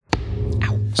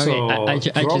I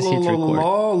just hit record.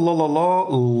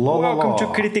 Welcome to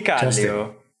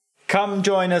Criticallio. Come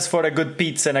join us for a good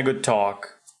pizza and a good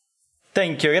talk.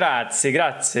 Thank you,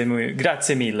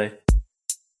 grazie mille.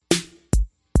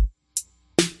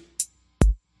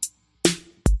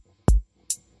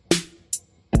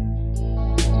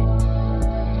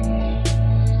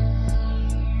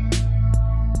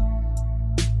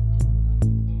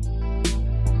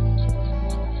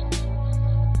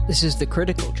 This is the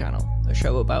Critical Channel, a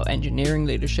show about engineering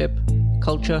leadership,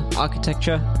 culture,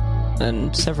 architecture,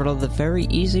 and several other very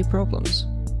easy problems.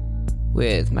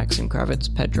 With Maxim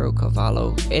Kravitz, Pedro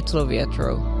Carvalho, Italo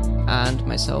Vietro, and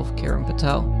myself, Kiran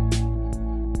Patel.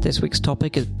 This week's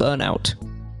topic is burnout.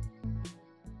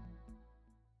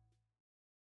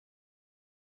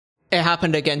 It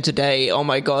happened again today. Oh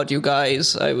my god, you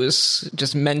guys. I was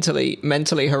just mentally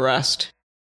harassed.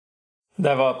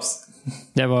 DevOps.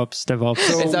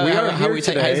 So is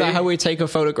that how we take a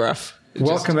photograph?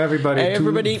 Welcome everybody. Hey,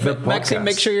 everybody, to the Maxim,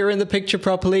 make sure you're in the picture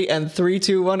properly. And 3,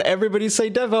 2, 1, everybody say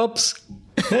DevOps.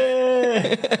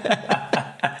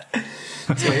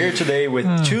 So here today with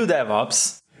two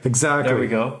DevOps. Exactly. There we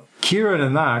go. Kieran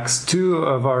and Max, two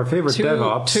of our favorite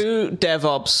DevOps. Two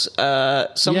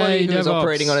DevOps. Somebody who's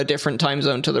operating on a different time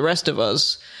zone to the rest of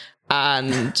us.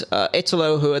 And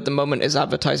Italo, who at the moment is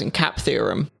advertising CAP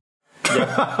theorem. So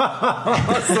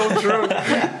true.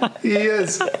 He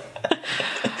is.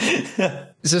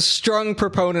 He's a strong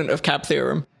proponent of CAP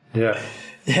theorem. Yeah.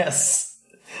 Yes.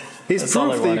 He's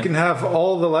proof that you can have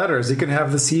all the letters. You can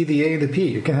have the C, the A, and the P.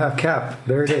 You can have CAP.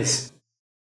 There it is.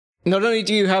 Not only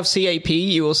do you have CAP,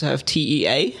 you also have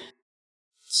TEA.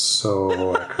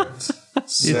 So accurate.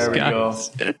 There we go.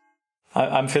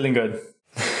 I'm feeling good.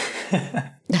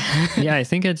 Yeah, I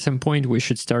think at some point we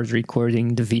should start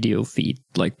recording the video feed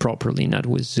like properly, not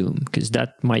with Zoom, because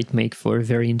that might make for a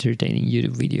very entertaining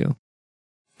YouTube video.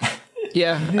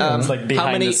 Yeah, it's like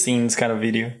behind the scenes kind of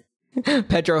video.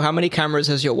 Pedro, how many cameras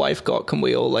has your wife got? Can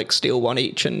we all like steal one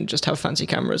each and just have fancy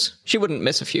cameras? She wouldn't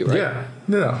miss a few, right? Yeah,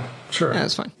 no, sure. Yeah,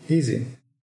 that's fine. Easy.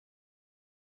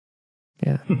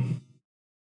 Yeah.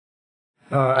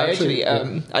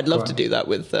 I'd love to do that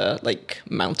with like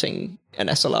mounting an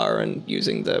SLR and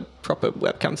using the proper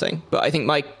webcam thing. But I think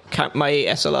my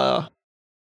SLR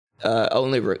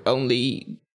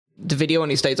only the video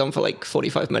only stays on for like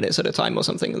 45 minutes at a time or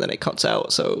something, and then it cuts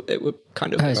out. So it would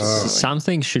kind of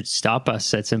something should stop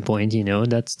us at some point. You know,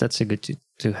 that's a good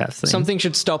to have thing. Something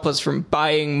should stop us from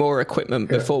buying more equipment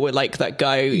before we're like that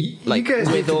guy, like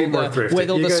with all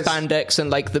the spandex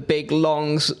and like the big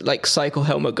long like cycle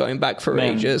helmet going back for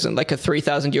ages, and like a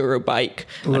 €3,000 bike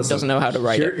and doesn't know how to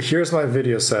ride it. Here's my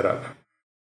video setup.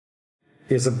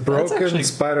 It's a broken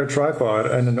spider tripod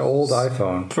and an old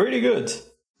iPhone. Pretty good.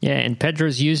 Yeah, and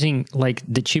Pedro's using like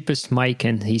the cheapest mic,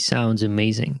 and he sounds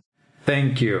amazing.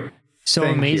 Thank you. So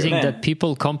amazing that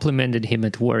people complimented him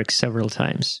at work several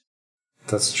times.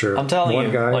 That's true. I'm telling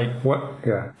you, guy, like,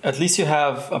 Yeah. At least you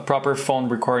have a proper phone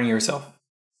recording yourself.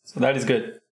 So that is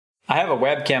good. I have a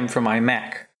webcam from my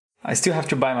Mac. I still have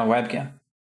to buy my webcam.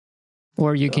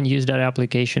 Or you can use that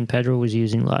application Pedro was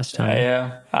using last time.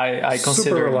 Yeah, I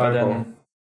consider it, but then...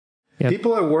 Yep.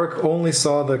 People at work only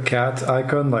saw the cat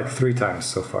icon like 3 times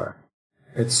so far.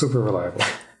 It's super reliable.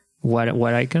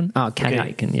 What icon? Oh, cat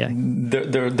icon, yeah.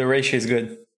 The ratio is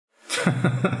good.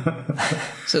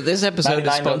 So this episode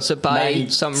is sponsored by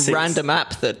some random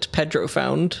app that Pedro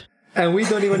found. And we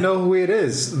don't even know who it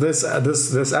is. This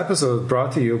episode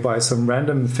brought to you by some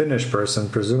random Finnish person,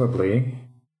 presumably.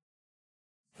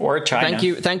 Or China.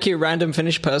 Thank you, random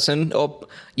Finnish person. Or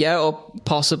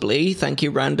possibly, thank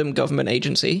you, random government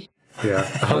agency. Yeah.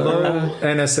 Hello,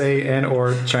 NSA and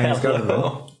or Chinese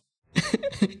government.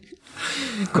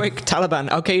 Quick, Taliban,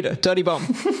 Al-Qaeda, dirty bomb.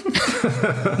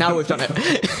 Now we've done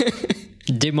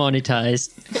it.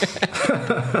 Demonetized.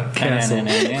 Cancelled.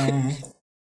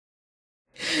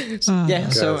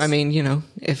 So I mean, you know,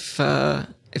 if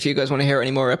you guys want to hear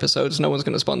any more episodes, no one's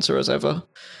going to sponsor us ever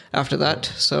after that.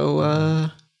 So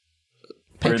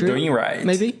we're doing right,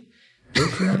 maybe.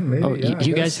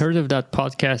 You guys heard of that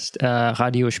podcast,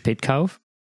 Radio Spätkauf?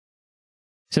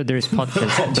 So there's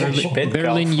podcast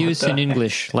Berlin News in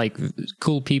English, like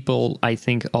cool people. I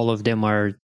think all of them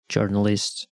are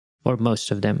journalists, or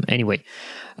most of them. Anyway,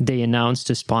 they announced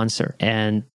a sponsor,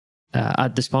 and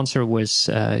the sponsor was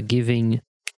giving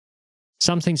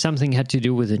something had to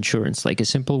do with insurance, like a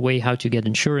simple way how to get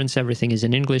insurance. Everything is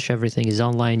in English, everything is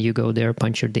online. You go there,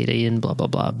 punch your data in, blah, blah,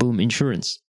 blah, boom,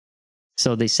 insurance.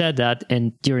 So they said that,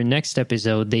 and during next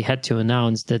episode, they had to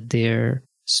announce that their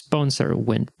sponsor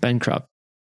went bankrupt.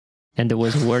 And there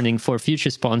was a warning for future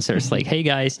sponsors, like, hey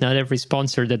guys, not every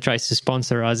sponsor that tries to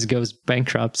sponsor us goes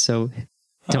bankrupt, so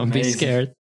don't be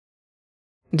scared.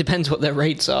 Depends what their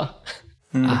rates are.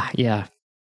 Yeah.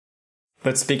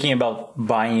 But speaking about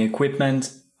buying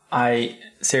equipment, I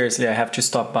have to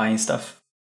stop buying stuff.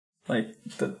 Like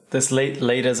this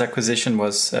latest acquisition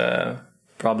was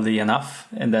probably enough,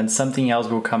 and then something else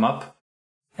will come up,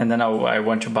 and then I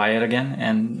want to buy it again,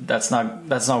 and that's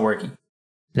not working.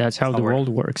 That's how the world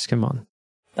works. Come on.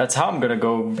 That's how I'm gonna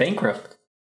go bankrupt.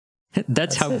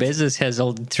 That's how Bezos has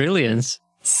all the trillions.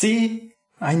 See,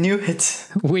 I knew it.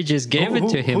 We just gave it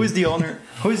to him. Who is the owner?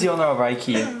 Who is the owner of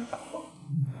IKEA?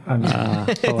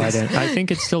 I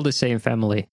think it's still the same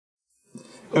family.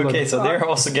 Okay, so they're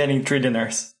also getting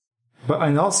trillionaires. But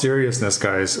in all seriousness,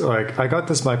 guys, like I got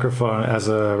this microphone as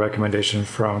a recommendation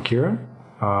from Kieran.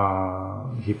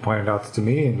 He pointed out to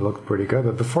me and it looked pretty good.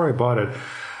 But before I bought it,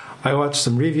 I watched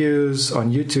some reviews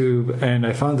on YouTube, and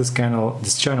I found this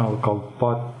channel called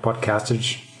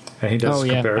Podcastage, and he does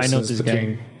comparisons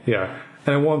between. Yeah,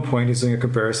 and at one point he's doing a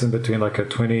comparison between like a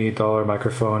 $20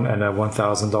 microphone and a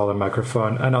 $1,000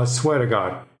 microphone, and I swear to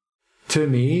God, to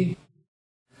me,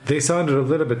 they sounded a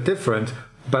little bit different,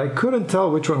 but I couldn't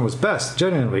tell which one was best.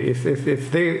 Genuinely, if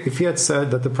he had said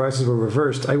that the prices were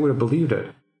reversed, I would have believed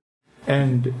it.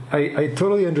 And I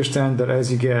totally understand that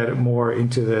as you get more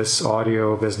into this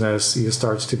audio business, you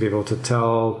start to be able to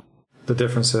tell the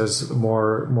differences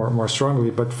more strongly.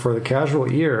 But for the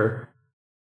casual ear,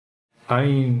 I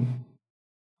mean,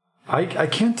 I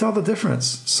can't tell the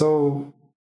difference. So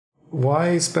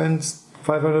why spend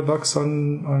 $500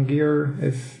 on gear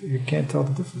if you can't tell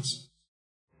the difference?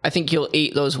 I think you'll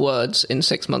eat those words in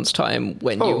 6 months' time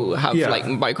when you have like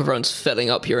microphones filling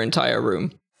up your entire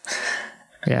room.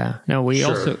 Yeah, no, we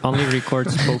also only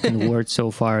record spoken words so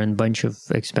far and a bunch of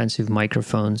expensive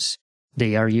microphones.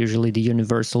 They are usually the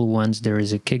universal ones. There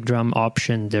is a kick drum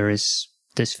option. There is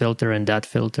this filter and that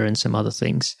filter and some other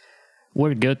things.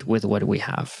 We're good with what we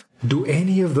have. Do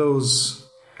any of those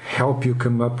help you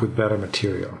come up with better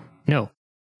material? No.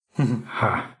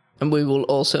 Ha. And we will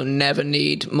also never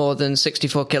need more than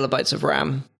 64 kilobytes of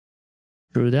RAM.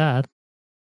 True that.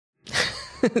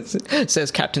 Says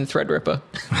Captain Threadripper.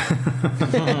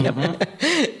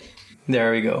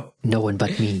 There we go. No one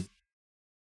but me.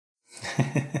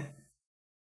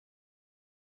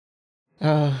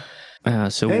 So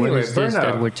anyway, what is this burnout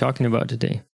that we're talking about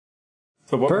today?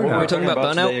 So what were we talking about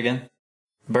burnout today again?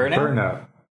 Burnout?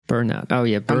 Burnout. Oh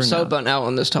yeah, burnout. I'm so burnt out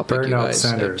on this topic, burnout, you guys.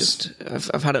 Sanders.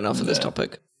 I've had enough of this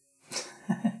topic.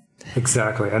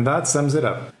 Exactly, and that sums it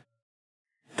up.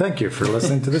 Thank you for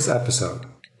listening to this episode.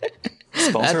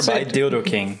 Sponsored by Dildo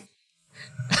King.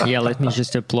 Yeah, let me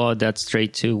just upload that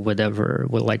straight to wherever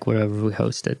we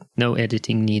host it. No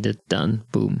editing needed. Done.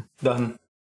 Boom. Done.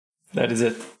 That is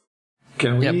it.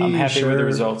 I'm happy with the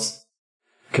results.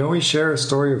 Can we share a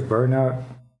story of burnout?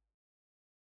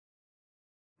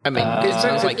 I mean, it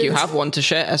sounds like you have one to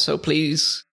share, so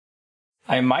please.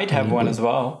 I might have one as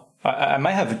well. I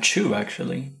might have two,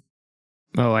 actually.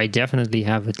 Oh, I definitely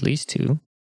have at least two.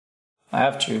 I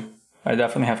have two. I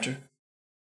definitely have two.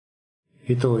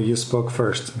 Hito, you spoke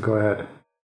first. Go ahead.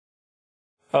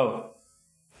 Oh,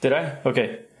 did I?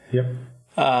 Okay. Yep.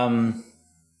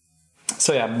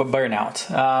 So yeah,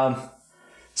 burnout.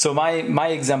 So my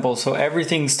example. So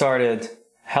everything started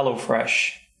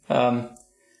HelloFresh.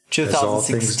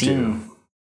 2016.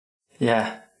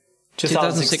 Yeah.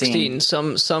 2016.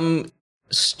 Some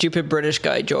stupid British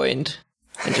guy joined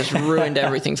and just ruined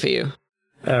everything for you.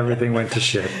 Everything went to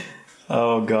shit.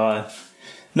 Oh God.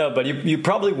 No, but you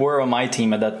probably were on my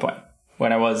team at that point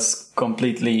when I was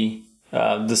completely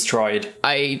destroyed.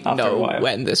 I know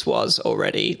when this was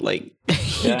already. Like,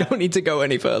 you don't need to go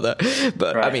any further.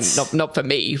 But right. I mean, not for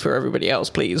me, for everybody else,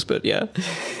 please. But yeah.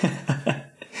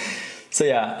 So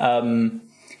yeah,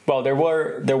 well, there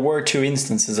were two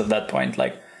instances of that point.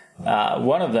 Like,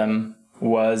 one of them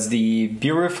was the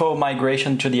beautiful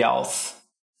migration to the Auth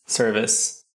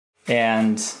service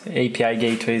and API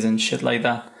gateways and shit like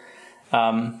that.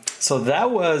 So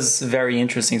that was very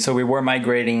interesting. So we were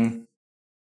migrating,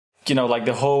 like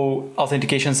the whole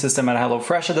authentication system at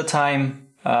HelloFresh at the time.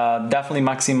 Definitely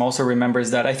Maxim also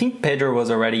remembers that. I think Pedro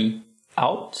was already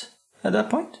out at that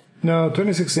point. No,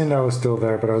 2016 I was still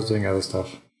there, but I was doing other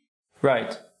stuff.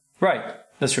 Right.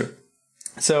 That's true.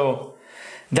 So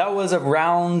that was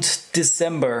around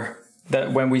December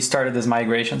when we started this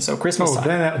migration. So Christmas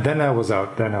time. Then I was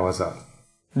out.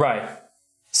 Right.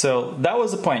 So that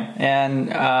was the point. And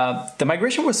the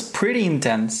migration was pretty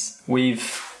intense. We've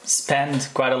spent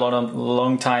quite a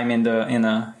long time in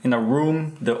a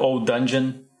room, the old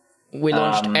dungeon, We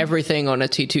launched everything on a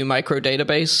T2 micro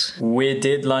database. We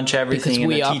did launch everything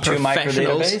in a T2 micro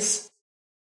database.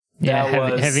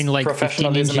 Yeah, having like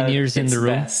 15 engineers in the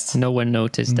room, no one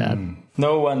noticed that.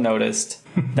 No one noticed.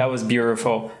 That was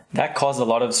beautiful. That caused a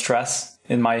lot of stress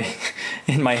in my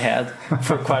head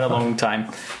for quite a long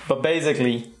time. But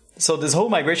basically, so this whole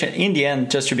migration, in the end,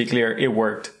 just to be clear, it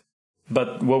worked.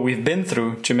 But what we've been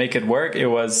through to make it work, it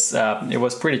was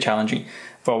pretty challenging.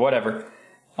 But whatever.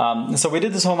 So we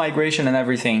did this whole migration and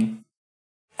everything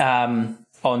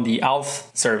on the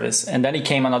Auth service. And then it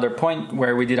came another point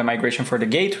where we did a migration for the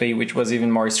gateway, which was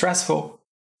even more stressful.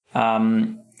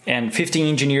 And 15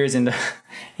 engineers in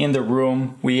the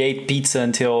room. We ate pizza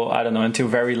until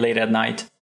very late at night.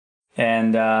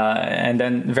 And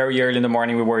then very early in the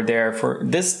morning, we were there for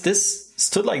this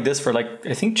stood like this for like,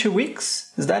 I think 2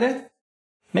 weeks. Is that it?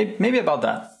 Maybe about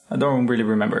that. I don't really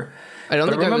remember. I don't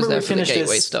think I was there for the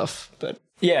gateway stuff, but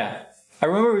yeah, I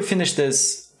remember we finished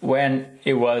this when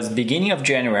it was beginning of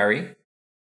January.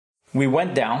 We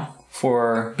went down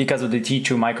because of the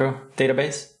T2 micro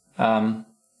database.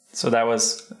 So that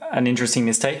was an interesting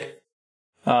mistake.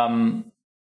 But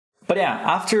yeah,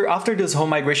 after this whole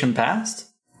migration passed,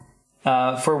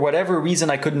 for whatever reason,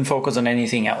 I couldn't focus on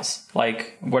anything else.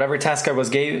 Like whatever task I was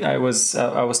taking, I was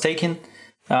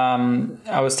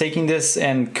taking this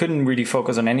and couldn't really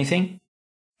focus on anything.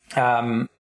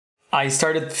 I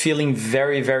started feeling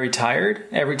very, very tired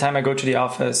every time I go to the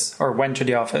office or went to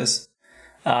the office.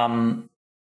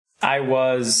 I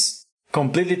was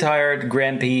completely tired,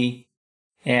 grumpy,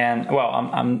 and well,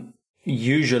 I'm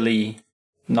usually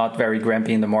not very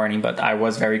grumpy in the morning, but I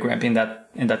was very grumpy in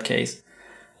that case.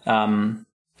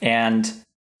 And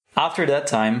after that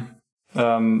time,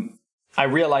 I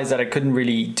realized that I couldn't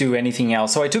really do anything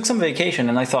else. So I took some vacation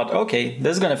and I thought, okay,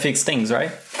 this is going to fix things,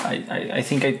 right? I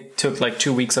think I took like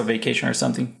 2 weeks of vacation or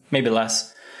something, maybe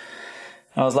less.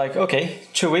 I was like, okay,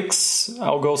 2 weeks,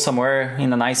 I'll go somewhere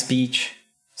in a nice beach,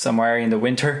 somewhere in the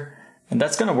winter, and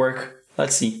that's going to work.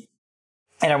 Let's see.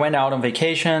 And I went out on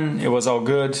vacation. It was all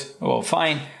good, all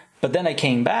fine. But then I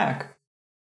came back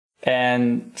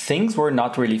and things were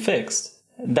not really fixed.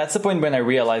 That's the point when I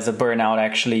realized that burnout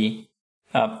actually,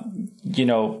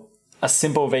 a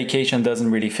simple vacation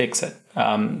doesn't really fix it.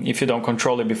 If you don't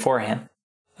control it beforehand,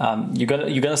 you're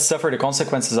gonna suffer the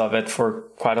consequences of it for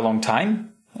quite a long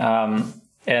time.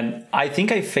 And I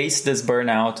think I faced this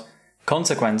burnout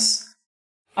consequence.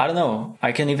 I don't know.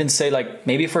 I can even say like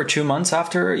maybe for 2 months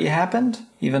after it happened,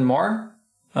 even more.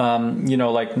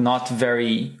 Like not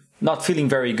feeling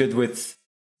very good with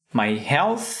my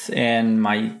health and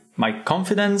my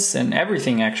confidence and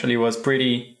everything. Actually, was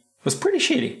pretty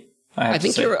shitty. I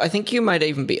think you might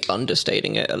even be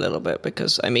understating it a little bit,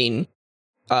 because I mean,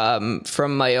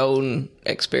 from my own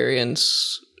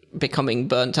experience becoming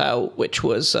burnt out, which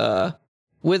was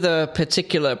with a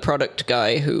particular product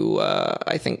guy who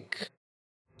I think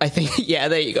yeah,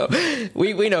 there you go.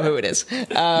 We know who it is.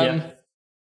 Yeah.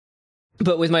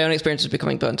 But with my own experiences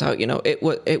becoming burnt out,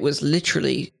 it was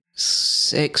literally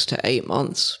 6 to 8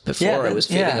 months before I was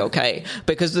feeling okay.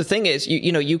 Because the thing is,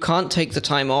 you can't take the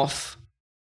time off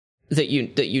that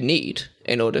you need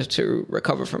in order to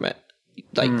recover from it.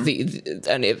 Like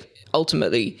and if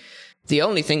ultimately the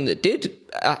only thing that did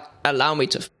allow me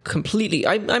to completely,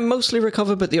 I mostly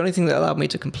recovered, but the only thing that allowed me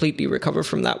to completely recover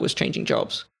from that was changing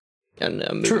jobs and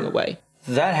moving away.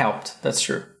 That helped. That's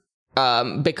true.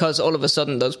 Because all of a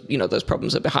sudden those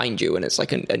problems are behind you, and it's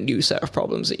like a new set of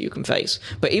problems that you can face.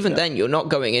 But even then, you're not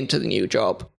going into the new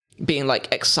job being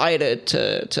like excited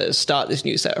to start this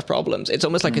new set of problems. It's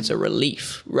almost like it's a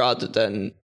relief rather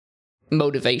than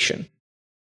motivation.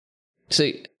 So,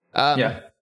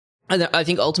 and I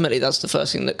think ultimately that's the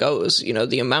first thing that goes.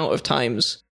 The amount of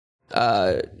times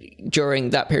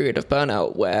during that period of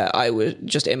burnout where I was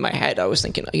just in my head, I was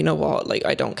thinking, you know what, like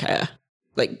I don't care.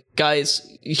 Like, guys,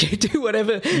 you do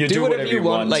whatever you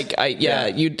want. Like,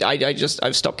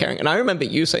 I've stopped caring. And I remember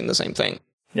you saying the same thing.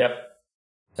 Yep.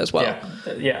 As well.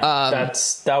 Yeah.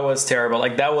 That was terrible.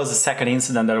 Like, that was the second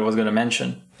incident that I was going to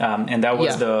mention. And that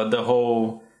was the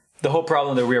whole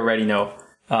problem that we already know,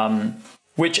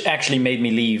 which actually made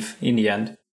me leave in the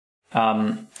end.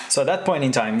 So at that point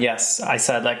in time, yes, I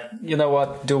said, like, you know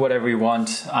what, do whatever you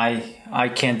want.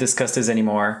 I can't discuss this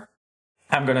anymore.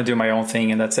 I'm going to do my own thing,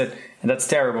 and that's it. And that's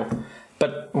terrible.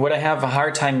 But what I have a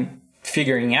hard time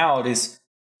figuring out is,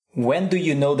 when do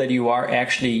you know that you are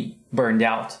actually burned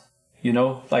out?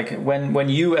 Like when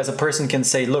you as a person can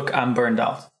say, look, I'm burned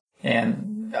out.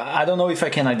 And I don't know if I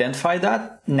can identify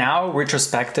that. Now,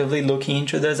 retrospectively looking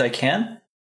into this, I can.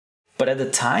 But at the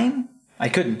time, I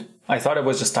couldn't. I thought I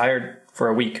was just tired for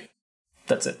a week.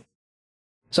 That's it.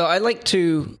 So I like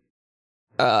to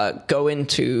go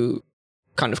into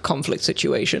kind of conflict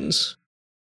situations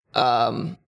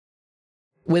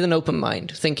with an open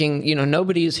mind, thinking,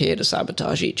 nobody is here to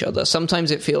sabotage each other.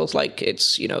 Sometimes it feels like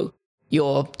it's,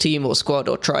 your team or squad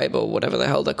or tribe or whatever the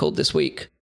hell they're called this week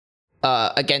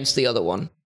against the other one.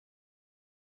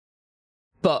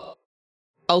 But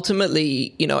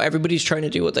ultimately, everybody's trying to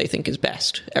do what they think is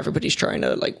best. Everybody's trying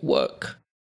to work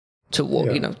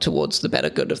towards the better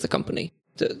good of the company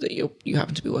that you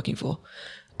happen to be working for.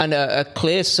 And a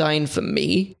clear sign for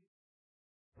me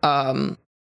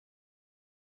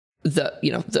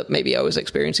that maybe I was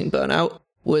experiencing burnout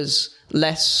was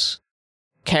less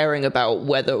caring about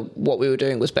whether what we were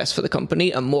doing was best for the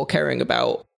company and more caring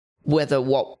about whether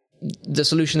what the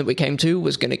solution that we came to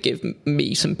was going to give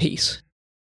me some peace.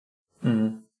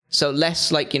 Mm. So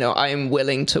less I am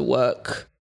willing to work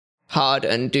hard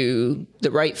and do the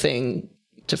right thing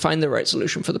to find the right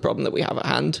solution for the problem that we have at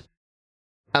hand,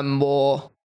 and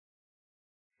more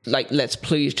let's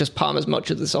please just palm as much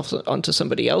of this off onto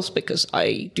somebody else because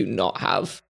I do not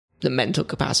have the mental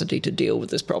capacity to deal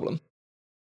with this problem.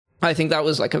 I think that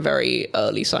was a very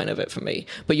early sign of it for me.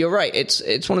 But you're right,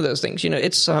 it's one of those things,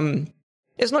 it's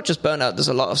not just burnout. There's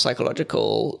a lot of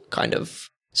psychological kind of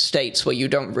states where you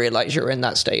don't realize you're in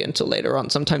that state until later on.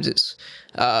 Sometimes it's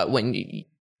when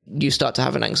you start to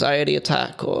have an anxiety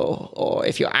attack, or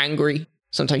if you're angry,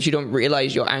 sometimes you don't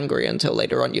realize you're angry until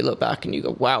later on you look back and you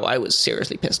go, wow, I was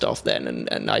seriously pissed off then,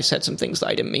 and I said some things that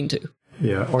I didn't mean to.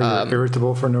 Yeah, or you're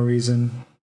irritable for no reason.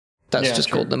 That's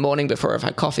just called the morning before I've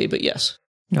had coffee, but yes.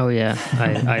 Oh yeah,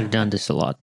 I've done this a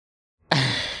lot.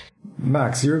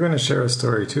 Max, you were going to share a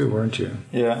story too, weren't you?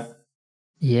 Yeah.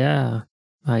 Yeah,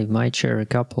 I might share a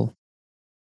couple.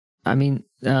 I mean,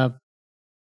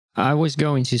 I was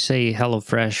going to say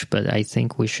HelloFresh, but I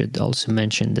think we should also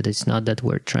mention that it's not that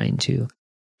we're trying to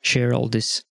share all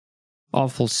these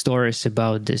awful stories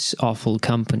about this awful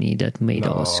company that made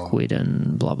us quit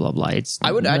and blah, blah, blah.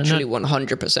 I would actually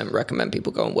 100% recommend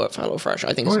people go and work for HelloFresh.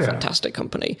 I think it's a fantastic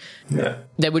company. Yeah.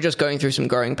 They were just going through some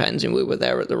growing pains and we were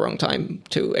there at the wrong time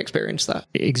to experience that.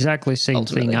 Exactly same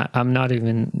thing. I'm not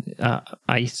even,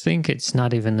 I think it's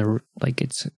not even,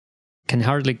 can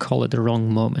hardly call it the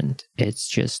wrong moment. It's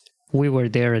just, we were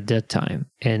there at that time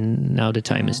and now the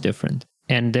time is different.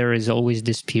 And there is always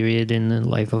this period in the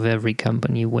life of every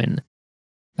company when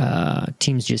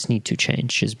teams just need to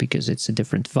change just because it's a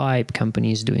different vibe,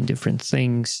 companies doing different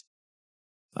things.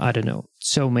 I don't know.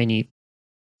 So many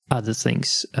other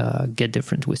things get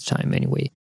different with time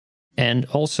anyway. And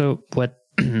also what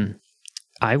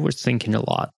I was thinking a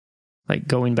lot,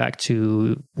 going back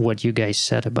to what you guys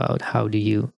said about how do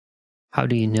you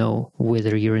know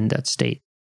whether you're in that state?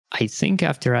 I think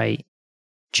after I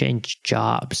changed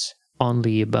jobs,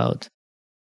 only about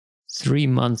 3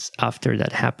 months after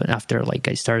that happened, after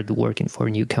I started working for a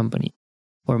new company,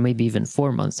 or maybe even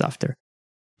 4 months after,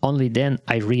 only then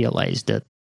I realized that,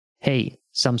 hey,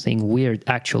 something weird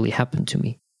actually happened to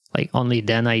me. Only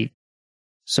then I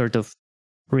sort of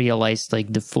realized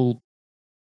the full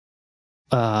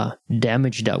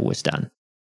damage that was done.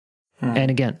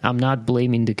 And again, I'm not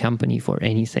blaming the company for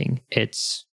anything.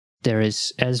 There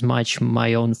is as much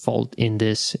my own fault in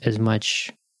this as much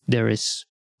there is,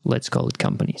 let's call it,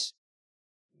 companies.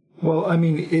 Well, I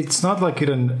mean, it's not like it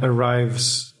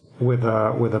arrives with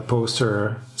a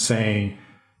poster saying,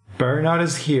 burnout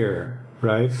is here,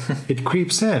 right? It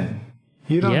creeps in.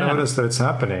 You don't notice that it's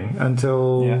happening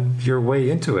until you're way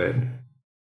into it.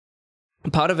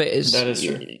 Part of it is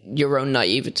your own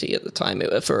naivety at the time.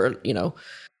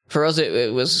 For us,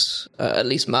 it was at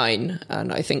least mine,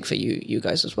 and I think for you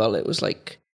guys as well, it was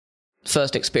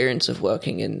first experience of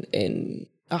working in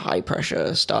a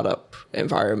high-pressure startup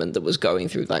environment that was going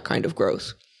through that kind of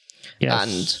growth. Yes.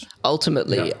 And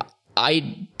ultimately,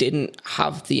 I didn't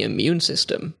have the immune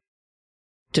system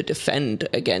to defend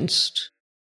against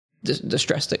the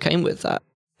stress that came with that.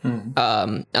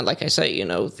 And like I say,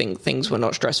 things were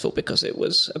not stressful because it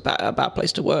was a bad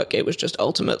place to work. It was just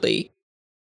ultimately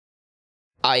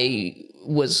I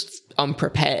was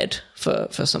unprepared for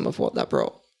some of what that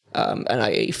brought. And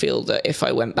I feel that if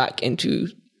I went back into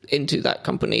that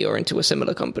company or into a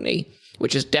similar company,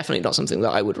 which is definitely not something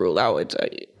that I would rule out,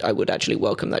 I would actually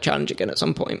welcome that challenge again at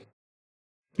some point.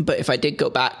 But if I did go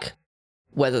back,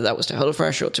 whether that was to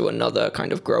HelloFresh or to another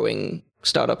kind of growing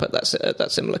startup at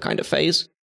that similar kind of phase,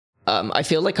 I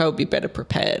feel like I would be better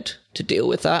prepared to deal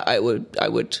with that. I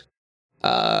would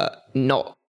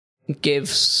not give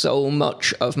so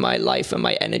much of my life and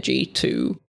my energy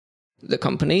to the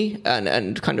company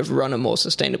and kind of run a more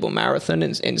sustainable marathon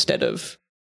instead of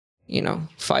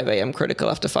 5 a.m. critical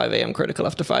after 5 a.m. critical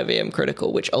after 5 a.m.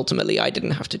 critical, which ultimately I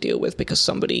didn't have to deal with because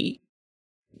somebody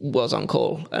was on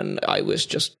call, and I was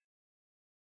just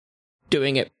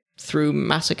doing it through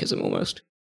masochism almost.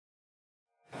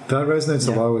 That resonates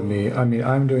a lot with me. I mean,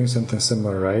 I'm doing something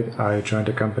similar, right? I joined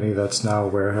a company that's now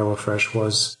where HelloFresh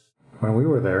was when we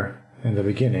were there in the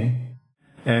beginning.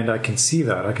 And I can see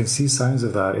that. I can see signs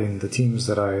of that in the teams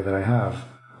that I have.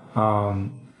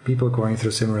 People going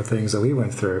through similar things that we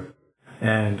went through.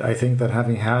 And I think that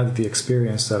having had the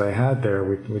experience that I had there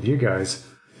with you guys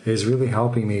is really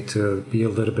helping me to be a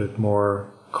little bit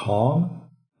more calm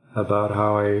about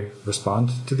how I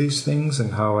respond to these things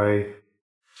and how I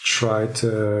try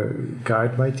to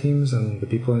guide my teams and the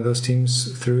people in those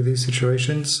teams through these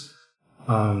situations.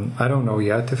 I don't know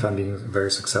yet if I'm being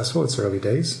very successful. It's early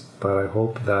days, but I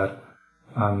hope that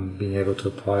I'm being able to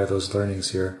apply those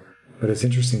learnings here. But it's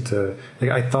interesting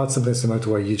I thought something similar to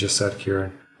what you just said,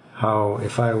 Kieran. How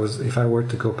if I were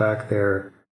to go back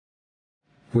there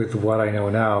with what I know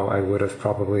now, I would have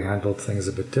probably handled things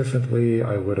a bit differently.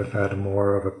 I would have had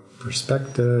more of a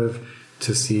perspective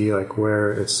to see like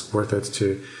where it's worth it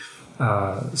to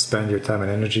spend your time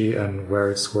and energy, and where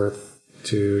it's worth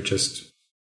to just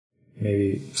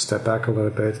maybe step back a little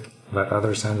bit, let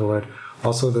others handle it.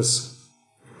 Also, this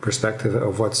perspective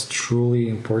of what's truly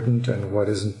important and what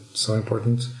isn't so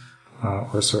important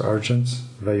or so urgent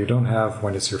that you don't have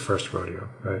when it's your first rodeo,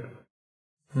 right?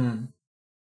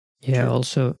 Yeah,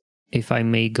 also, if I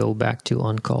may go back to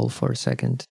On-Call for a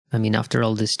second. I mean, after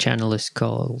all, this channel is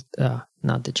called,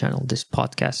 not the channel, this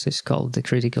podcast is called The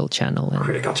Critical Channel. And,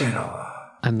 Critical Channel.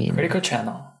 I mean, Critical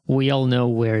Channel. We all know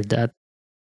where that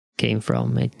came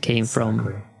from. It came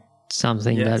from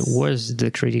something that was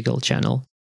the Critical Channel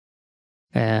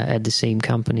at the same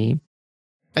company.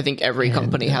 I think every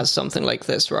company has something like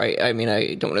this, right? I mean,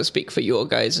 I don't want to speak for your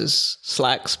guys'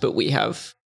 Slacks, but we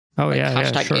have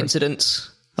hashtag incidents.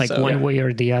 Like one way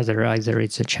or the other, either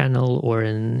it's a channel or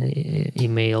an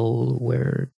email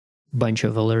where a bunch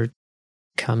of alert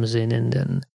comes in and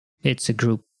then it's a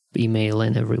group email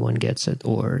and everyone gets it,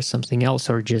 or something else,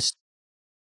 or just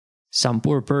some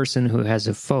poor person who has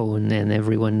a phone and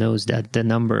everyone knows that the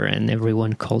number and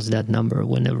everyone calls that number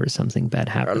whenever something bad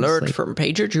happens. Alert from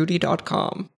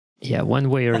pagerduty.com. Yeah, one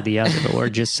way or the other, or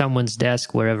just someone's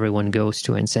desk where everyone goes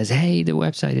to and says, hey, the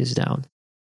website is down.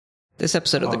 This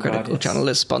episode of the Critical Channel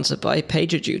is sponsored by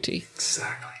PagerDuty.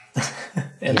 Exactly.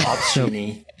 And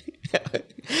Opsgenie.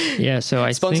 Yeah, so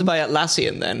I sponsored by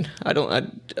Atlassian. Then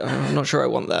I'm not sure I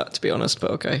want that, to be honest, but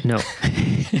okay. No,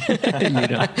 you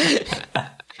don't.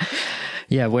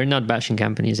 Yeah, we're not bashing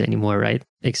companies anymore, right?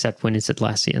 Except when it's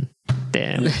Atlassian.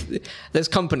 Damn. There's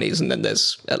companies and then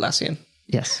there's Atlassian.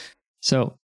 Yes.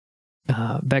 So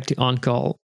back to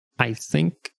On-Call. I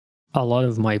think a lot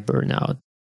of my burnout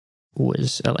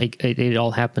was like it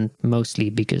all happened mostly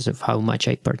because of how much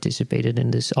I participated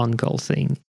in this On-Call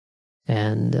thing.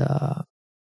 And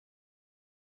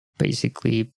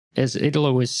basically, as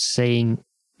Italo was saying,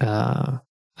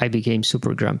 I became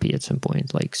super grumpy at some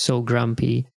point, like so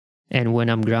grumpy. And when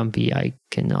I'm grumpy, I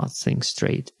cannot think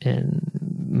straight and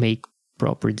make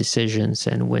proper decisions.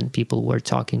 And when people were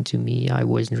talking to me, I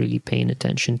wasn't really paying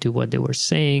attention to what they were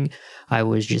saying. I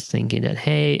was just thinking that,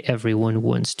 hey, everyone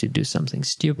wants to do something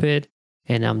stupid,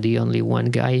 and I'm the only one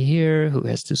guy here who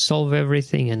has to solve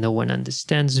everything, and no one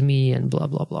understands me, and blah,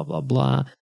 blah, blah, blah, blah.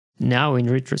 Now, in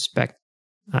retrospect,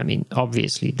 I mean,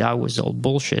 obviously, that was all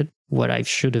bullshit, what I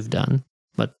should have done.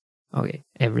 But, okay,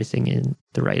 everything in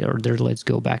the right order. Let's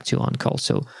go back to On-Call.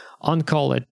 So,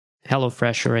 On-Call at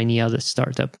HelloFresh or any other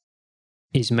startup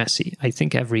is messy. I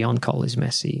think every On-Call is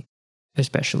messy,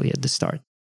 especially at the start.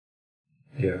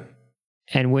 Yeah.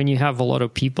 And when you have a lot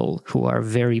of people who are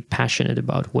very passionate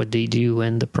about what they do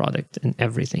and the product and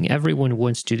everything, everyone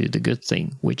wants to do the good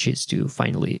thing, which is to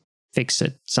finally fix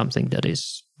it, something that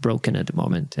is broken at the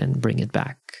moment, and bring it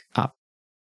back up.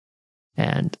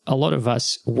 And a lot of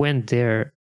us went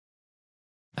there,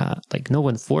 like no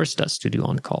one forced us to do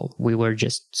On-Call. We were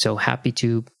just so happy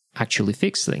to actually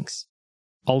fix things.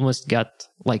 Almost got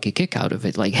like a kick out of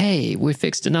it, like, hey, we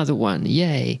fixed another one,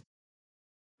 yay.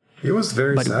 It was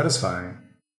very satisfying.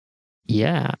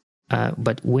 Yeah,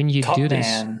 but when you do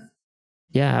this,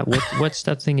 what's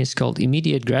that thing is called?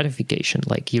 Immediate gratification.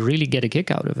 Like you really get a kick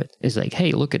out of it. It's like,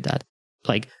 hey, look at that.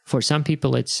 Like for some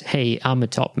people, it's, hey, I'm a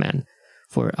top man.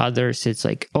 For others, it's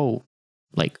like, oh,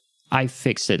 like I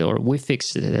fixed it or we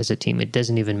fixed it as a team. It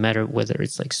doesn't even matter whether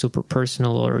it's like super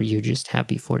personal or you're just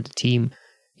happy for the team.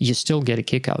 You still get a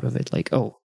kick out of it. Like,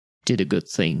 oh, did a good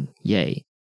thing. Yay.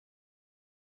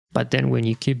 But then when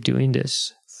you keep doing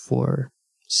this for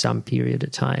some period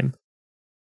of time,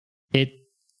 it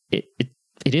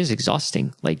is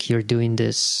exhausting. Like you're doing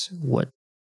this,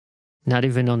 not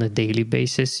even on a daily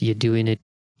basis. You're doing it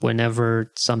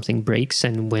whenever something breaks,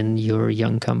 and when you're a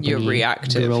young company, you're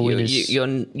reactive.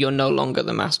 You're no longer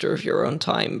the master of your own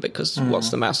time, because what's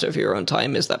the master of your own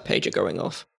time is that pager going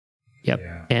off. Yep.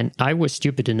 Yeah. And I was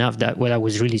stupid enough that when I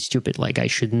was really stupid, like I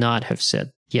should not have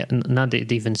said, not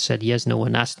even said yes, no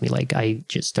one asked me, like I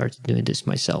just started doing this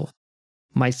myself.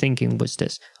 My thinking was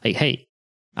this, like, hey,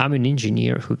 I'm an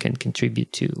engineer who can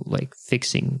contribute to like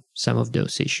fixing some of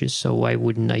those issues. So why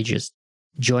wouldn't I just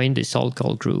join this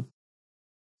all-call group?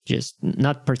 Just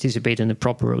not participate in the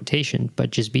proper rotation,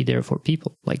 but just be there for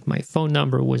people. Like my phone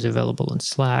number was available on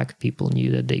Slack. People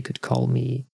knew that they could call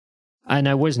me. And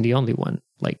I wasn't the only one.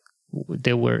 Like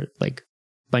there were like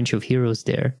a bunch of heroes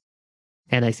there.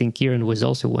 And I think Kieran was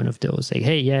also one of those. Like,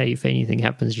 hey, yeah, if anything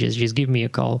happens, just give me a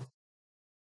call.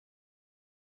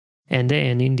 And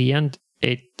then in the end,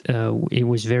 it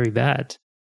was very bad.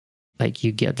 Like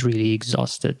you get really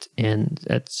exhausted, and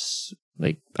that's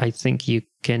like, I think you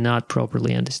cannot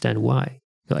properly understand why.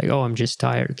 Like, oh, I'm just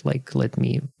tired. Like, let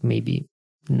me maybe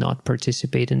not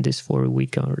participate in this for a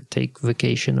week or take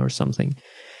vacation or something.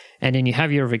 And then you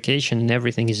have your vacation and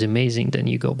everything is amazing. Then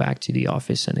you go back to the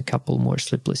office and a couple more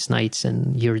sleepless nights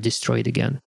and you're destroyed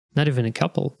again. Not even a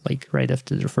couple, like right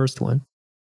after the first one.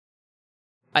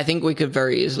 I think we could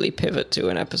very easily pivot to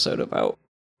an episode about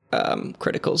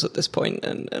criticals at this point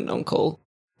and on-call.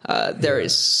 There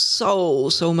is so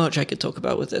much I could talk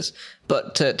about with this,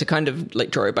 but to kind of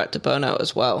like draw it back to burnout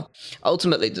as well.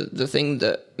 Ultimately, the thing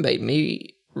that made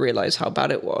me realize how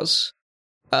bad it was,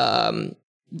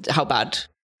 how bad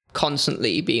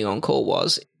constantly being on call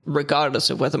was, regardless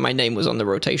of whether my name was on the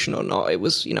rotation or not. It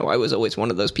was, I was always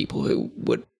one of those people who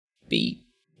would be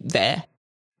there.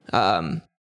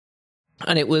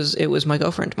 And it was my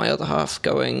girlfriend, my other half,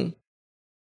 going,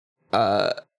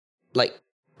 like,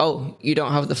 oh, you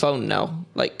don't have the phone now.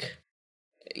 Like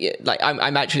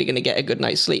I'm actually going to get a good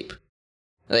night's sleep.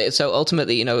 So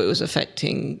ultimately, it was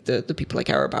affecting the people I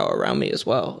care about around me as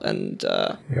well. And,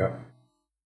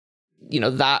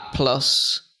 that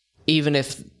plus, even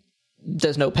if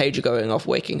there's no pager going off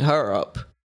waking her up,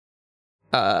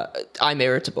 I'm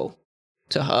irritable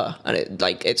to her. And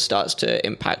it starts to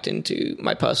impact into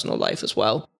my personal life as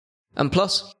well. And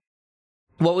plus,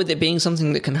 what with it being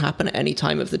something that can happen at any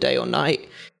time of the day or night,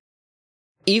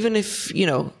 even if,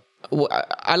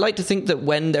 I like to think that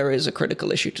when there is a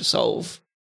critical issue to solve,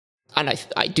 and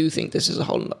I do think this is a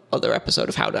whole other episode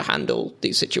of how to handle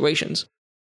these situations,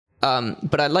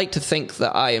 but I like to think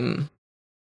that I am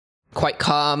quite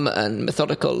calm and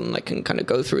methodical, and I can kind of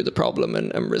go through the problem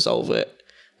and resolve it.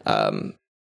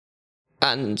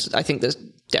 And I think there's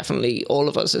definitely, all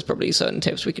of us, there's probably certain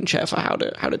tips we can share for how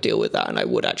to deal with that, and I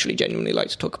would actually genuinely like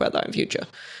to talk about that in future.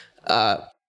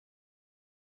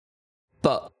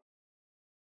 But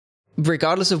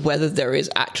regardless of whether there is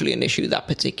actually an issue that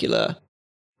particular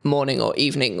morning or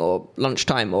evening or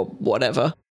lunchtime or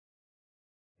whatever,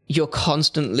 you're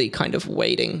constantly kind of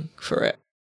waiting for it.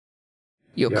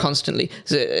 You're constantly...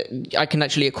 So I can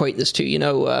actually equate this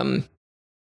to,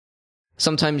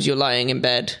 sometimes you're lying in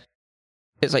bed,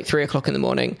 it's like 3 o'clock in the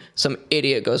morning, some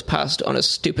idiot goes past on a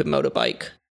stupid motorbike.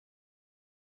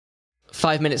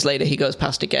 5 minutes later, he goes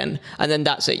past again, and then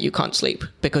that's it, you can't sleep,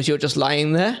 because you're just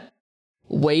lying there,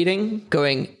 waiting,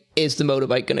 going, is the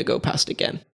motorbike going to go past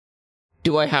again?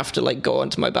 Do I have to, go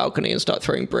onto my balcony and start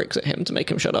throwing bricks at him to make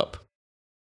him shut up?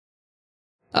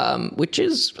 Which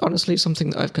is, honestly,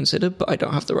 something that I've considered, but I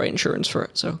don't have the right insurance for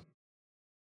it, so...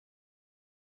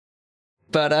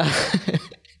 But,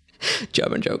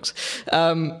 German jokes.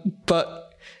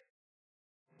 But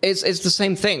it's the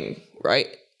same thing, right?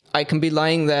 I can be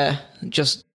lying there,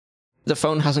 just the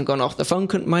phone hasn't gone off. The phone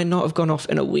might not have gone off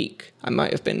in a week. I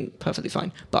might have been perfectly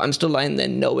fine. But I'm still lying there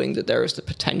knowing that there is the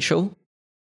potential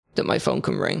that my phone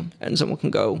can ring and someone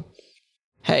can go,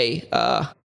 hey,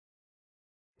 our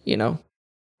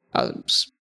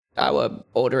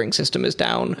ordering system is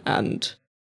down and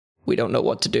we don't know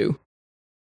what to do.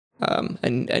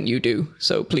 And you do,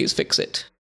 so please fix it.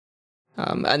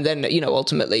 And then,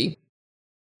 ultimately,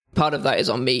 part of that is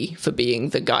on me for being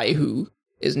the guy who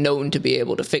is known to be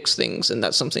able to fix things, and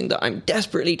that's something that I'm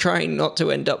desperately trying not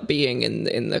to end up being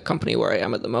in the company where I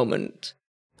am at the moment.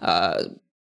 But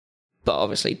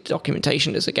obviously,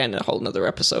 documentation is, again, a whole nother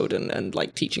episode,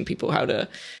 and teaching people how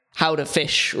to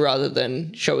fish rather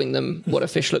than showing them what a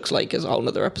fish looks like is a whole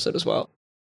nother episode as well.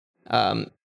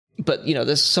 But,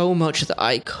 there's so much that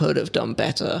I could have done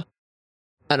better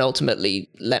and ultimately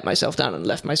let myself down and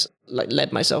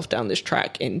led myself down this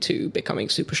track into becoming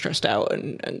super stressed out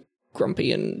and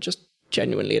grumpy and just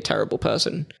genuinely a terrible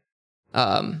person.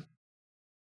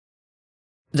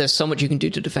 There's so much you can do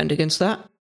to defend against that.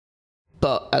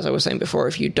 But as I was saying before,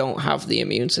 if you don't have the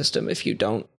immune system, if you're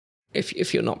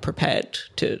not prepared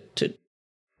to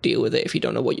deal with it, if you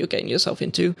don't know what you're getting yourself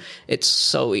into, it's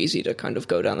so easy to kind of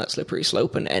go down that slippery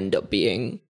slope and end up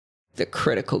being the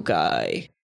critical guy.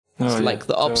 It's like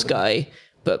the ops guy,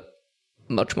 but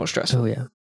much more stressful. Oh, yeah.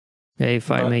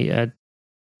 If I may add...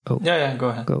 Oh, yeah, go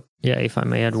ahead. If I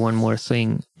may add one more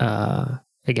thing,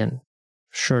 again,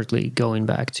 shortly going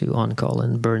back to on-call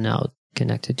and burnout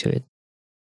connected to it.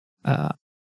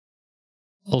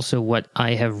 Also, what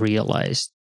I have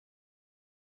realized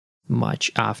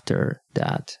much after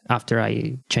that, after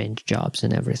I changed jobs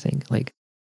and everything, like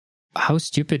how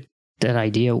stupid that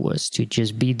idea was to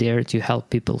just be there to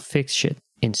help people fix shit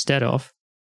instead of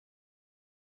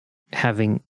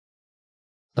having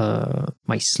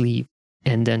my sleep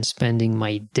and then spending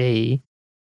my day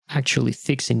actually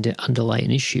fixing the underlying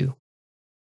issue.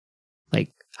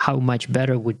 Like, how much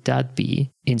better would that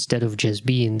be instead of just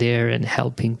being there and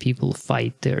helping people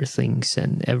fight their things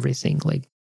and everything? Like,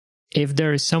 if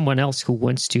there is someone else who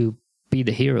wants to be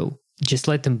the hero, just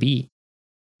let them be.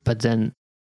 But then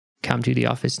come to the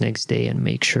office next day and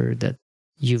make sure that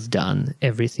you've done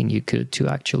everything you could to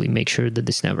actually make sure that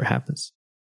this never happens.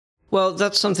 Well,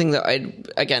 that's something that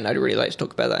I'd really like to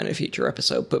talk about that in a future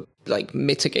episode, but like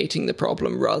mitigating the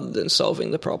problem rather than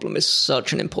solving the problem is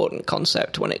such an important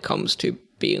concept when it comes to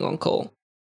being on call.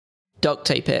 Duct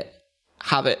tape it,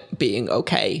 have it being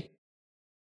okay,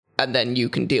 and then you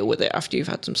can deal with it after you've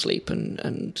had some sleep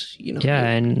and you know. Yeah,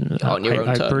 and on your own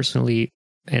I terms. personally,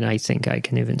 and I think I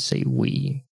can even say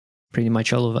we, pretty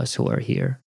much all of us who are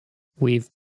here, we've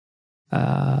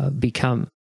become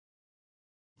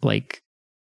like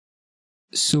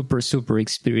super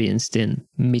experienced in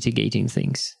mitigating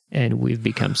things, and we've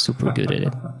become super good at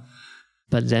it.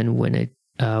 But then when it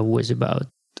was about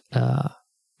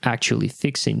actually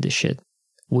fixing the shit,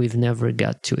 we've never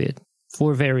got to it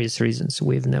for various reasons.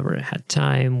 We've never had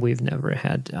time, we've never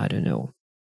had, I don't know,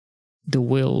 the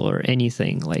will or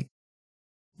anything. Like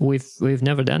we've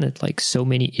never done it. Like so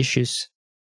many issues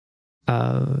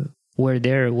were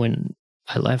there when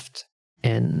I left,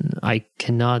 and I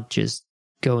cannot just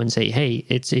go and say, hey,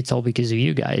 it's all because of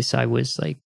you guys. I was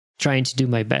like trying to do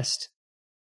my best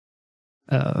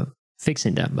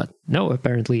fixing them, but no,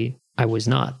 apparently I was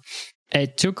not.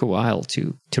 It took a while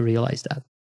to realize that.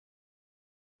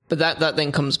 But that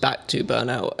then comes back to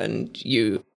burnout, and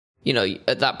you know,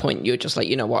 at that point you're just like,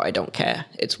 you know what, I don't care.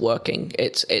 It's working.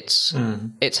 It's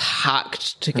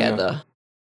hacked together.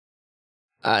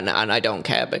 Yeah. And I don't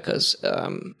care because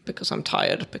I'm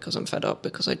tired, because I'm fed up,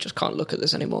 because I just can't look at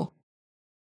this anymore.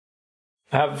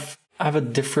 I have a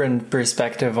different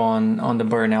perspective on the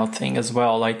burnout thing as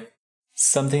well. Like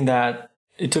something that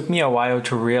it took me a while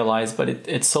to realize, but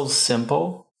it's so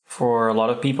simple for a lot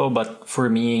of people. But for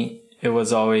me, it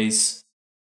was always,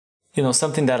 you know,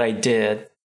 something that I did,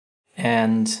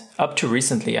 and up to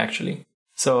recently actually.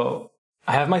 So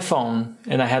I have my phone,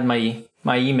 and I had my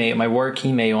email, my work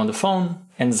email on the phone,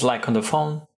 and Slack on the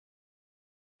phone.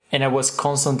 And I was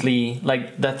constantly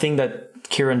like that thing that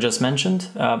Kieran just mentioned,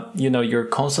 you know, you're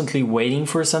constantly waiting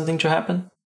for something to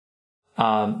happen.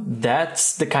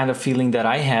 That's the kind of feeling that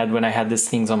I had when I had these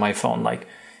things on my phone. Like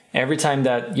every time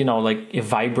that, you know, like it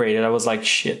vibrated, I was like,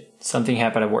 shit, something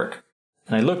happened at work.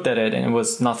 And I looked at it and it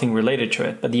was nothing related to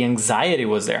it, but the anxiety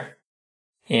was there.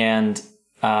 And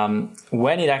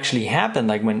when it actually happened,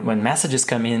 like when messages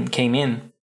came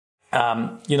in,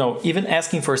 you know, even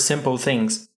asking for simple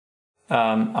things,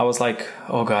 I was like,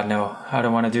 oh God, no, I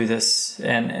don't want to do this.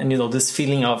 And you know, this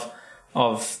feeling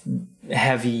of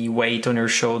heavy weight on your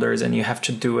shoulders, and you have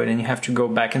to do it, and you have to go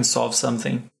back and solve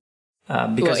something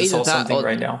because it's all something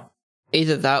right now.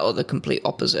 Either that or the complete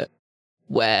opposite,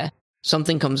 where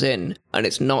something comes in and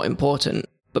it's not important,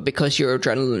 but because your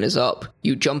adrenaline is up,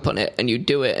 you jump on it and you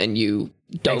do it, and you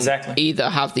don't either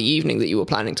have the evening that you were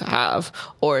planning to have,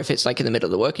 or if it's like in the middle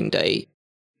of the working day,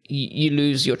 you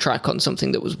lose your track on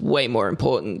something that was way more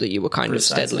important that you were kind of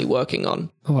steadily working on.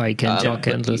 Oh, I can talk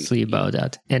endlessly about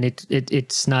that. And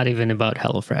it's not even about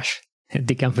HelloFresh.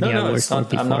 The company I worked for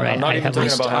before.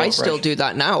 I still do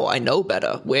that now. I know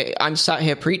better. I'm sat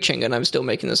here preaching and I'm still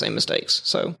making the same mistakes.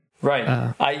 So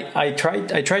right. I tried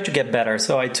to get better.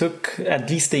 So I took at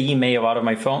least the email out of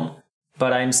my phone,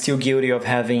 but I'm still guilty of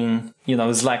having, you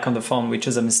know, Slack on the phone, which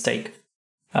is a mistake.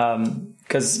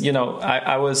 Because, you know,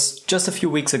 I was just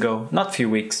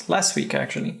last week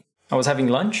actually, I was having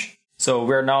lunch. So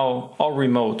we're now all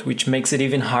remote, which makes it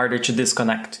even harder to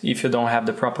disconnect if you don't have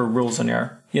the proper rules on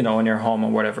your, you know, on your home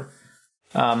or whatever.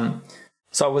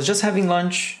 So I was just having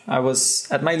lunch. I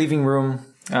was at my living room.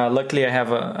 Luckily, I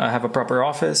have a proper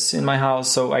office in my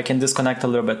house, so I can disconnect a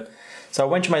little bit. So I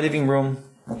went to my living room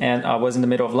and I was in the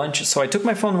middle of lunch. So I took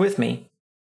my phone with me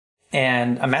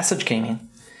and a message came in.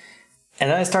 And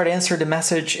then I started answering the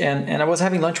message and I was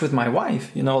having lunch with my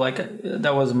wife.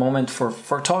 That was a moment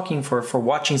for talking, for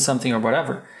watching something or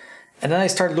whatever. And then I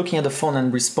started looking at the phone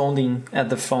and responding at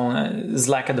the phone,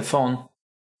 Slack at the phone,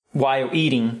 while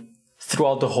eating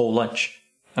throughout the whole lunch.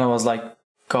 And I was like,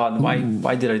 God,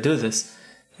 why did I do this?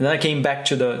 And then I came back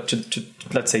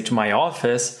to my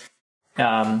office,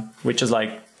 which is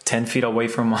like 10 feet away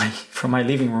from my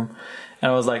living room.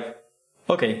 And I was like,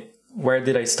 okay, where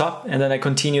did I stop? And then I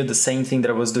continued the same thing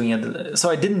that I was doing so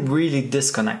I didn't really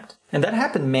disconnect. And that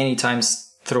happened many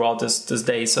times throughout this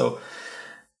day. So,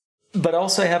 but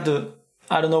also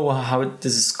I don't know how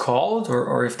this is called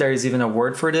or if there is even a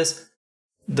word for this.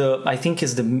 I think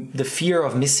is the fear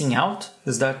of missing out.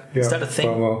 Is that a thing?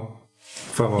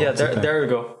 FOMO. Yeah, there you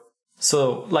go.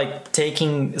 So like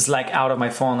taking Slack out of my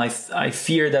phone, I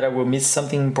fear that I will miss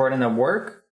something important at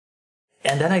work.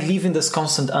 And then I live in this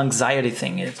constant anxiety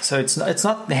thing. So it's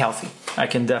not healthy. I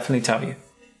can definitely tell you.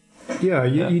 Yeah,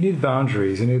 you need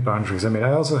boundaries. I mean,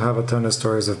 I also have a ton of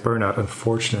stories of burnout.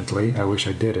 Unfortunately, I wish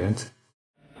I didn't.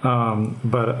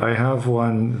 But I have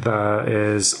one that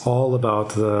is all about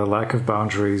the lack of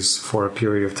boundaries for a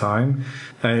period of time.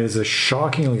 And it is a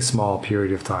shockingly small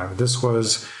period of time. This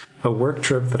was a work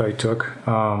trip that I took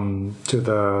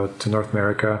to North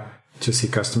America to see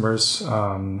customers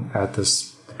at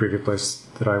this previous place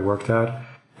that I worked at.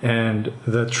 And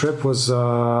the trip was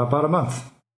about a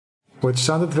month, which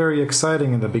sounded very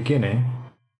exciting in the beginning,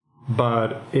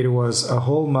 but it was a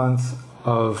whole month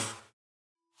of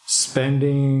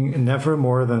spending never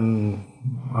more than,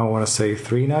 I want to say,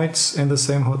 3 nights in the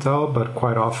same hotel, but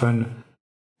quite often.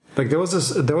 Like there was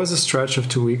a stretch of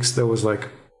 2 weeks that was like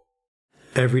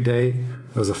every day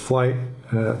there was a flight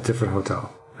and a different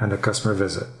hotel and a customer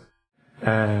visit,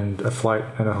 and a flight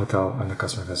and a hotel and a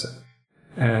customer visit.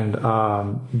 And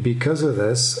because of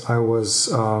this, I was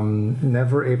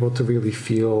never able to really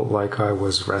feel like I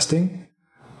was resting.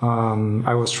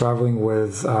 I was traveling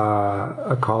with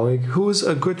a colleague who was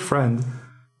a good friend,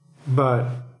 but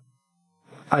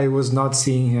I was not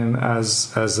seeing him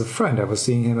as a friend. I was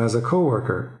seeing him as a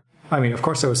coworker. I mean, of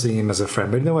course I was seeing him as a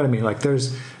friend, but you know what I mean? Like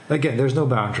there's no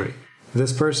boundary.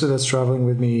 This person that's traveling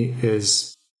with me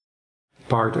is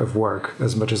part of work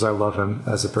as much as I love him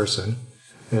as a person.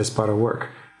 Is part of work.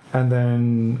 And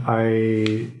then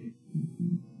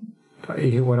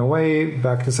he went away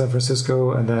back to San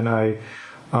Francisco, and then I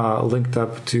linked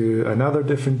up to another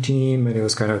different team, and it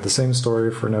was kind of the same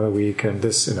story for another week, and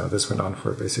this went on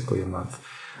for basically a month.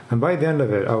 And by the end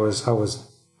of it, I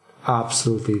was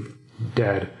absolutely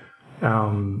dead.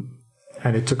 And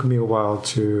it took me a while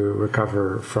to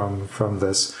recover from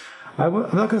this. I'm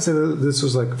not going to say that this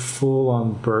was like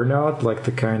full-on burnout, like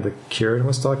the kind that Kieran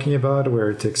was talking about, where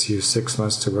it takes you 6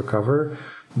 months to recover.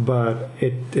 But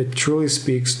it truly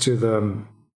speaks to the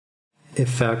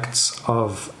effects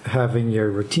of having your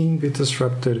routine be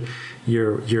disrupted,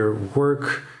 your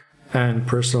work and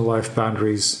personal life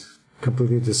boundaries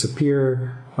completely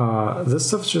disappear. This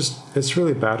stuff's it's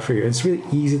really bad for you. It's really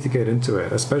easy to get into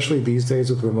it, especially these days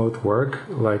with remote work,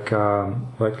 like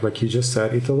you just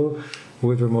said, Italo.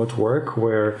 With remote work,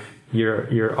 where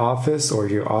your office or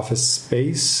your office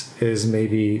space is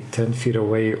maybe 10 feet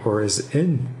away or is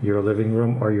in your living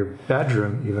room or your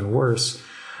bedroom, even worse.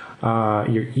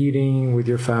 You're eating with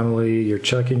your family, you're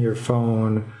checking your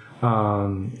phone,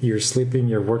 you're sleeping,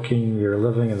 you're working, you're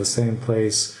living in the same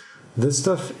place. This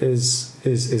stuff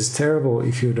is terrible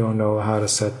if you don't know how to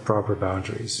set proper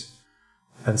boundaries.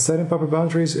 And setting proper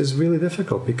boundaries is really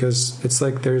difficult because it's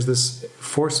like there's this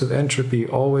force of entropy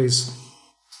always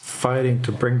fighting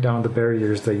to bring down the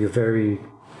barriers that you very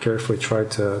carefully try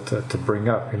to bring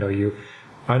up. You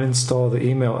uninstall the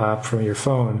email app from your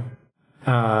phone,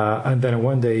 and then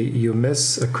one day you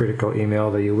miss a critical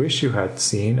email that you wish you had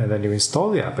seen, and then you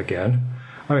install the app again.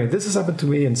 I mean, this has happened to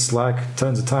me in Slack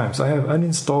tons of times. I have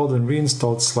uninstalled and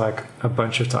reinstalled Slack a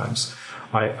bunch of times.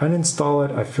 I uninstall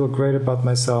it, I feel great about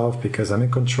myself because I'm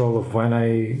in control of when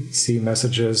I see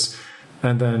messages,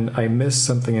 and then I miss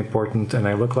something important and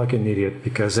I look like an idiot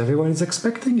because everyone is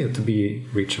expecting you to be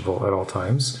reachable at all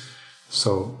times.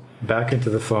 So back into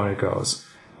the phone it goes.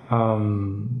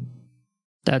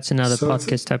 That's another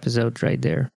podcast episode right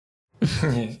there.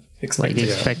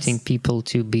 Expecting people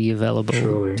to be available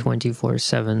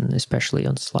 24/7, especially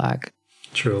on Slack.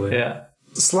 Truly. Yeah.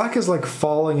 Slack is like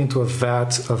falling into a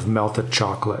vat of melted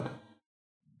chocolate.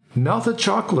 Melted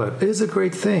chocolate is a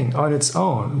great thing on its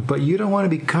own, but you don't want to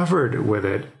be covered with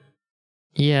it.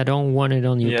 Yeah, don't want it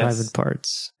on your private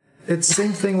parts. It's the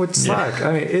same thing with Slack.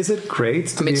 I mean, is it great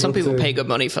to some people pay good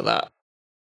money for that.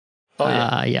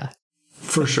 Yeah.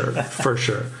 For sure.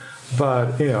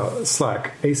 But,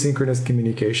 Slack, asynchronous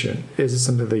communication, is it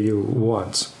something that you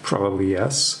want? Probably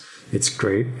yes. It's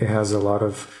great. It has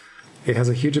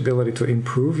a huge ability to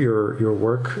improve your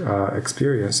work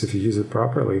experience if you use it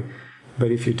properly.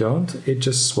 But if you don't, it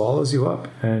just swallows you up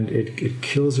and it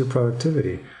kills your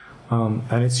productivity.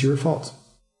 And it's your fault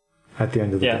at the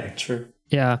end of the day. Yeah, true.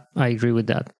 Yeah, I agree with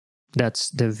that. That's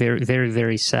the very, very,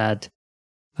 very sad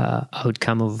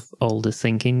outcome of all the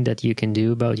thinking that you can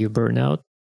do about your burnout.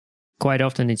 Quite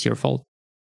often it's your fault.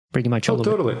 Pretty much all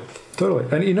of it. Totally.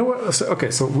 And you know what?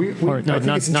 So we or no,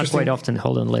 not quite often.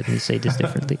 Hold on, let me say this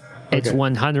differently. Okay. It's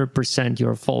 100%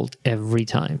 your fault every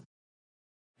time.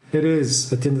 It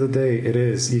is. At the end of the day, it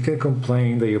is. You can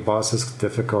complain that your boss is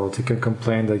difficult. You can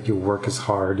complain that your work is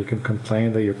hard. You can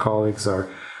complain that your colleagues are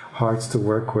hard to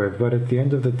work with. But at the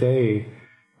end of the day,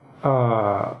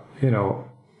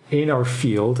 in our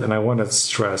field, and I want to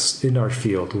stress, in our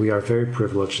field, we are very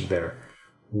privileged there.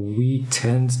 We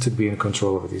tend to be in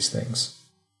control of these things.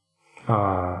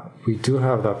 We do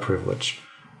have that privilege.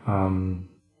 And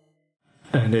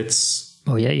it's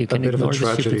you can ignore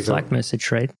the stupid Slack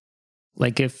message, right?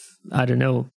 Like if, I don't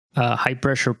know, a high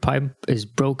pressure pipe is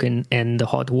broken and the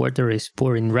hot water is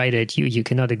pouring right at you, you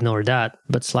cannot ignore that.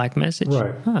 But Slack message,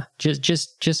 right.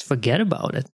 Just forget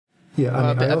about it.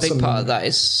 Yeah, a big part of that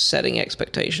is setting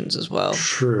expectations as well.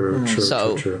 True.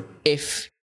 If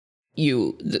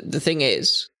the thing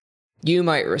is, you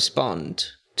might respond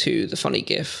to the funny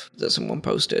GIF that someone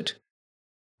posted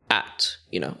at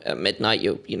midnight.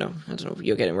 You're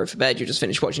getting ready for bed. You just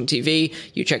finished watching TV.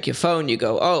 You check your phone. You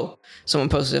go, oh, someone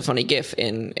posted a funny GIF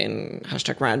in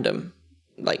 #random.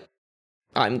 Like,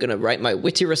 I'm gonna write my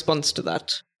witty response to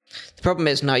that. The problem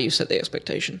is now you set the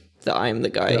expectation that I am the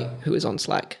guy who is on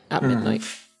Slack at midnight.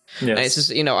 Yes. And it's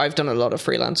just, I've done a lot of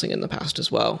freelancing in the past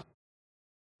as well.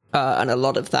 And a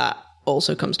lot of that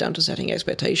also comes down to setting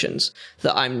expectations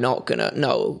that I'm not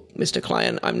no, Mr.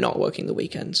 Client, I'm not working the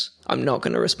weekends. I'm not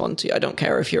going to respond to you. I don't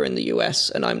care if you're in the US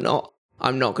and I'm not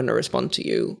going to respond to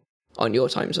you on your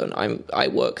time zone. I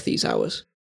work these hours.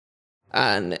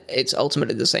 And it's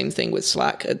ultimately the same thing with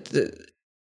Slack.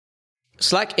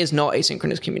 Slack is not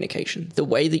asynchronous communication. The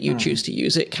way that you choose to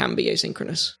use it can be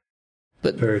asynchronous.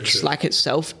 But Slack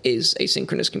itself is a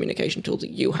synchronous communication tool that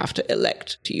you have to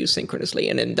elect to use synchronously.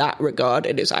 And in that regard,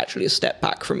 it is actually a step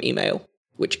back from email,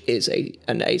 which is an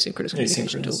asynchronous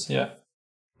communication tool. Yeah.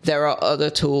 There are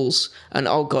other tools, and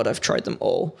oh God, I've tried them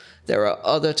all. There are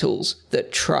other tools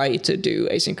that try to do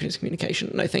asynchronous communication,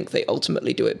 and I think they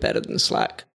ultimately do it better than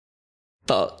Slack.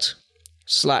 But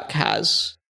Slack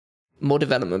has more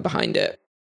development behind it.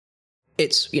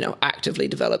 It's, actively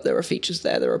developed. There are features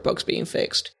there. There are bugs being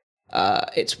fixed.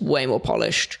 It's way more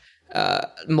polished.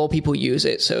 More people use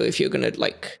it. So if you're going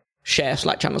to share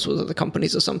Slack channels with other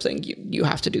companies or something, you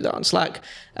have to do that on Slack.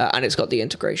 And it's got the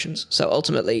integrations. So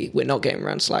ultimately, we're not getting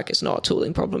around Slack. It's not a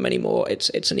tooling problem anymore. It's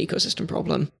an ecosystem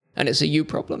problem, and it's a you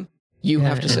problem. You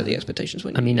have to set the expectations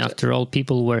when you use after all,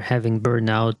 people were having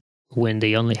burnout when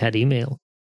they only had email.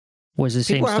 Was the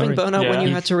people same story. People were having burnout when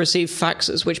you had to receive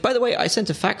faxes, which, by the way, I sent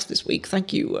a fax this week.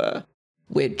 Thank you,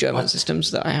 weird German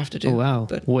systems that I have to do. Oh, wow.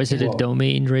 But, was it a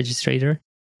domain registrator?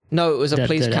 No, it was a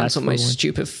please cancel my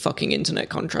stupid fucking internet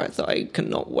contract that I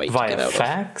cannot wait to get out of. Via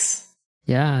fax?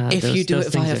 Yeah. If you do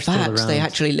it via fax, they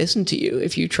actually listen to you.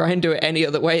 If you try and do it any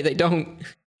other way, they don't.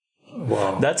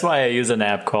 Wow. That's why I use an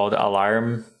app called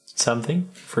Alarm something.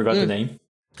 Forgot the name.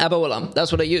 Abo Alarm.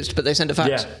 That's what I used, but they sent a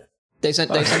fax. Yeah. They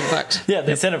sent a fax. Yeah,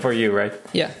 they sent it for you, right?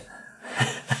 Yeah.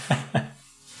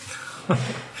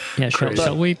 Yeah,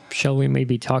 shall we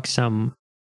maybe talk some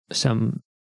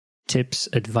tips,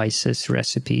 advices,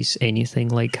 recipes, anything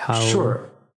like how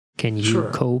can you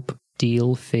cope,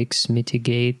 deal, fix,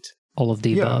 mitigate, all of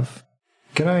the above?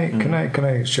 Can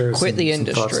I share quit the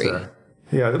industry?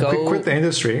 Yeah, quit the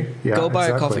industry. Yeah, go buy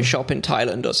a coffee shop in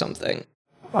Thailand or something.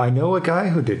 I know a guy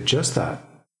who did just that.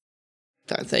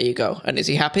 There you go. And is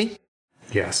he happy?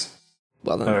 Yes.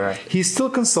 Well then. All right. He's still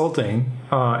consulting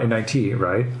in IT,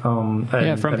 right?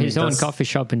 From his own coffee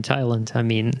shop in Thailand. I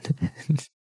mean,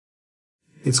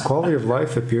 its quality of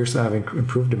life appears to have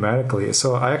improved dramatically.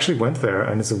 So I actually went there,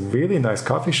 and it's a really nice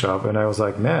coffee shop, and I was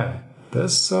like, man,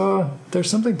 there's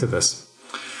something to this.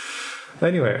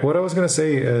 Anyway, what I was going to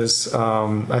say is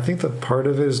I think that part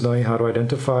of it is knowing how to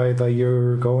identify that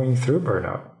you're going through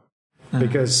burnout.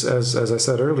 Because as I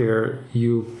said earlier,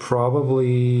 you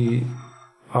probably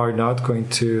are not going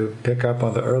to pick up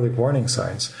on the early warning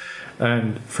signs.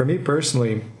 And for me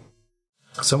personally,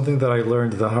 something that I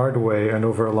learned the hard way and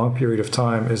over a long period of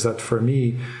time is that for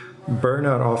me,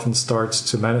 burnout often starts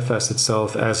to manifest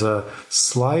itself as a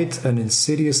slight and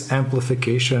insidious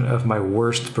amplification of my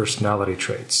worst personality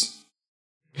traits.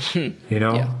 You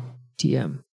know? Yeah.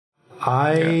 TM.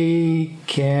 I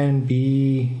can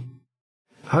be...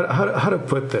 How to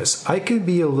put this? I can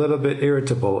be a little bit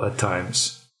irritable at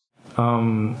times.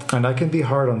 And I can be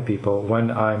hard on people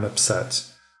when I'm upset.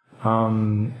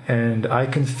 And I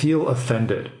can feel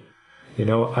offended. You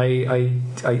know,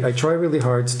 I try really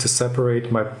hard to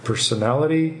separate my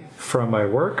personality from my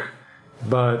work,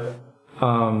 but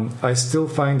I still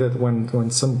find that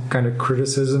when some kind of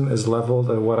criticism is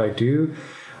leveled at what I do,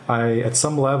 at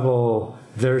some level,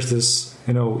 there's this,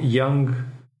 you know, young,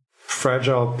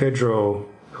 fragile Pedro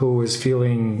who is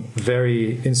feeling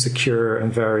very insecure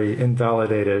and very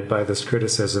invalidated by this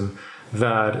criticism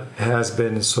that has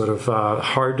been sort of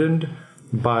hardened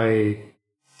by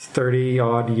 30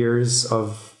 odd years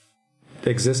of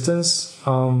existence,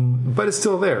 but it's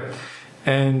still there.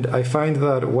 And I find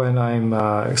that when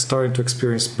I'm starting to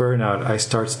experience burnout, I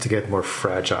start to get more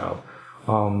fragile.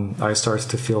 I start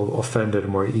to feel offended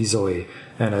more easily,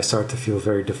 and I start to feel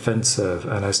very defensive,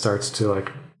 and I start to,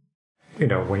 like, you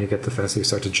know, when you get defensive, you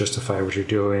start to justify what you're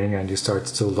doing, and you start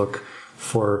to look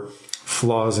for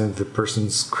flaws in the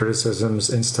person's criticisms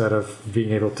instead of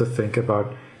being able to think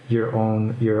about your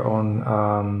own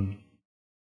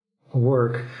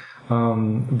work.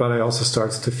 But I also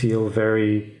start to feel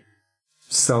very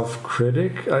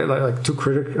self-critic, like too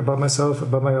critic about myself,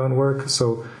 about my own work.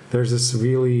 So there's this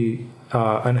really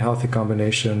unhealthy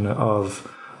combination of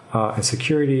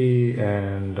insecurity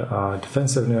and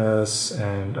defensiveness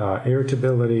and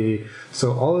irritability.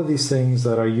 So all of these things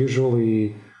that are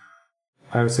usually,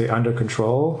 I would say, under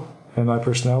control in my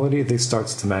personality, they start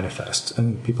to manifest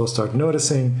and people start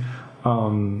noticing.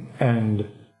 And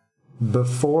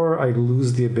before I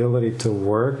lose the ability to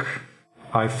work,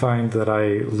 I find that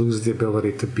I lose the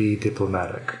ability to be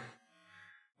diplomatic.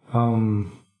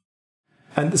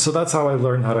 And so that's how I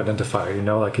learn how to identify, you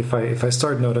know, like if I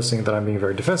start noticing that I'm being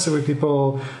very defensive with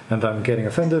people and that I'm getting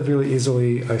offended really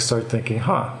easily, I start thinking,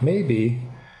 maybe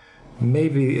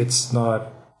it's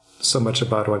not so much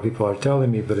about what people are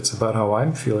telling me, but it's about how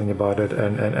I'm feeling about it.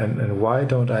 And why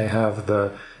don't I have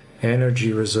the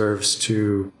energy reserves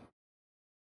to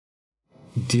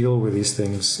deal with these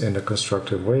things in a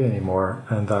constructive way anymore?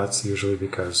 And that's usually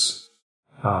because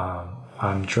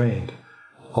I'm drained.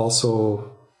 Also,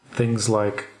 things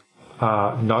like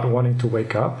not wanting to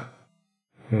wake up,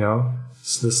 you know,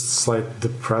 it's this slight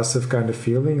depressive kind of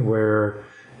feeling where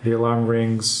the alarm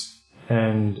rings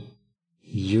and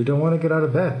you don't want to get out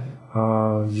of bed.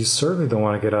 You certainly don't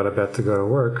want to get out of bed to go to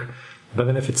work. But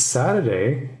then if it's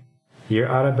Saturday, you're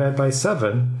out of bed by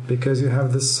 7 because you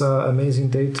have this amazing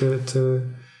day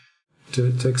to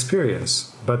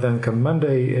experience. But then come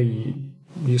Monday,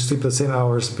 you sleep the same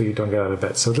hours, but you don't get out of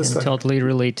bed. So this can totally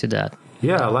relate to that.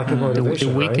 Yeah, lack of motivation.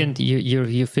 The weekend, right?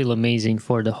 you feel amazing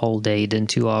for the whole day. Then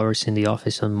 2 hours in the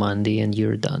office on Monday, and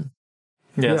you're done.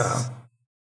 Yes.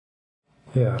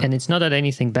 Yeah. And it's not that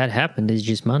anything bad happened. It's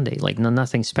just Monday. Like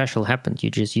nothing special happened.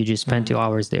 You just spent 2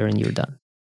 hours there, and you're done.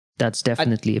 That's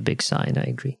definitely a big sign. I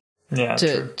agree. Yeah.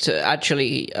 To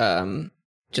actually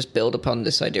just build upon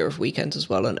this idea of weekends as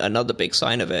well. And another big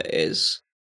sign of it is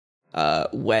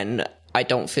when I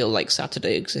don't feel like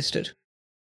Saturday existed.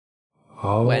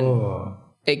 Oh. When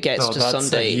it gets to that's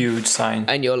Sunday, a huge sign,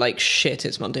 and you're like, "Shit,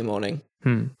 it's Monday morning."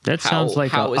 That sounds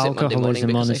like how is it Monday morning?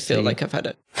 Because I feel like I've had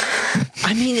it.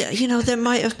 I mean, you know, there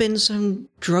might have been some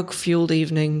drug-fueled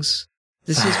evenings.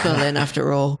 This is Berlin,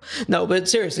 after all. No, but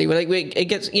seriously, like it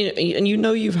gets, you know, and you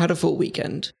know you've had a full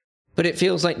weekend, but it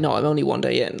feels like, no, I'm only one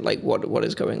day in. Like, what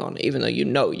is going on? Even though you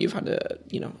know you've had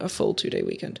a full 2-day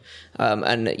weekend,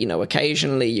 and you know,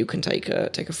 occasionally you can take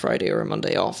a Friday or a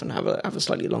Monday off and have a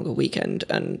slightly longer weekend,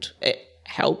 and it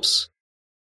helps.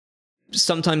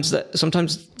 Sometimes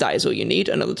that is all you need,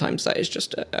 and other times that is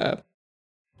just a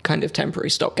kind of temporary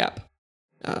stopgap.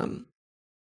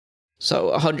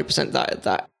 So 100%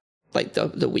 that like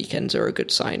the weekends are a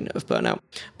good sign of burnout.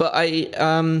 But I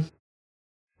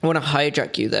want to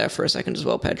hijack you there for a second as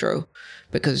well, Pedro,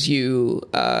 because you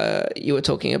were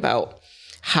talking about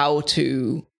how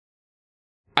to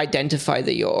identify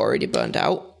that you're already burned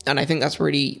out, and I think that's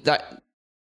really that.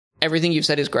 Everything you've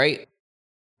said is great.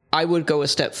 I would go a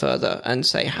step further and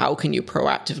say, how can you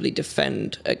proactively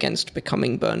defend against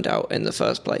becoming burned out in the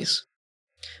first place?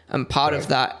 And part of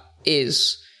that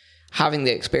is having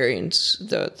the experience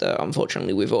that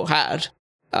unfortunately we've all had,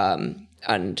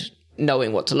 and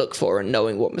knowing what to look for and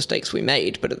knowing what mistakes we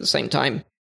made. But at the same time,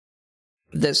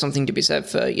 there's something to be said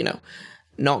for, you know,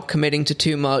 not committing to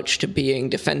too much, to being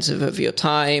defensive of your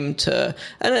time,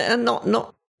 and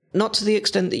not not to the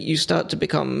extent that you start to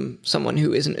become someone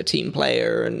who isn't a team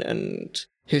player and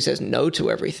who says no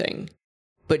to everything,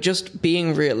 but just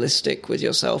being realistic with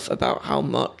yourself about how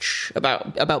much,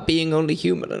 about being only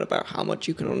human and about how much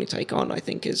you can only take on, I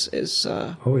think is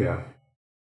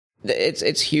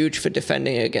it's huge for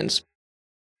defending against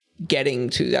getting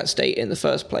to that state in the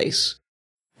first place.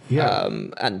 Yeah.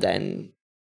 And then,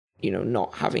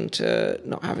 not having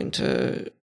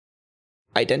to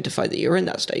identify that you're in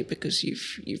that state because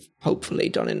you've hopefully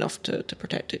done enough to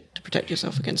protect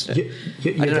yourself against it.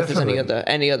 Yeah, I don't know if there's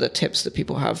any other tips that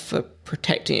people have for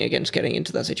protecting against getting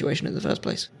into that situation in the first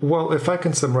place. Well, if I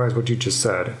can summarize what you just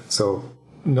said, so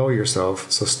know yourself.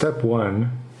 So step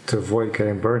 1 to avoid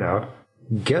getting burnout,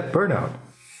 get burnout.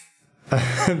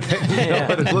 And then you know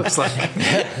what it looks like.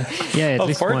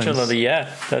 Unfortunately,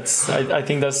 that's. I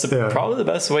think that's probably the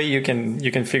best way you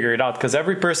can figure it out, because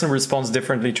every person responds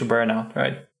differently to burnout,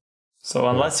 right? So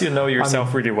unless you know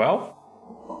yourself really well.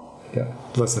 Yeah.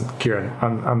 Listen, Kieran,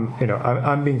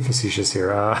 I'm being facetious here.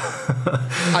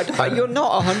 You're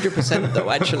not 100% though.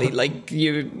 Actually, like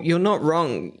you're not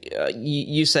wrong.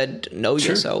 You said know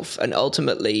yourself, and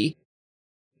ultimately,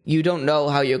 you don't know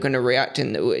how you're going to react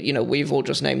we've all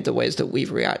just named the ways that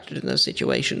we've reacted in those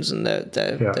situations, and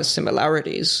there's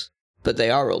similarities, but they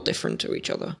are all different to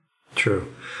each other.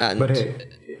 True. And but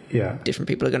hey, different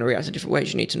people are going to react in different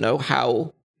ways. You need to know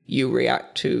how you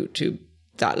react to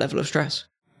that level of stress.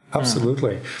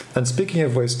 Absolutely. And speaking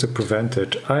of ways to prevent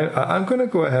it, I'm going to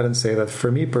go ahead and say that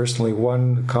for me personally,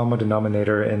 one common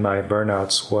denominator in my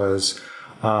burnouts was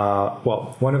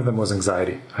one of them was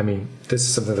anxiety. I mean, this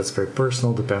is something that's very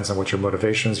personal, depends on what your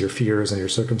motivations, your fears, and your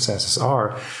circumstances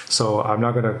are. So I'm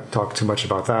not going to talk too much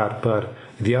about that. But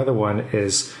the other one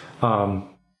is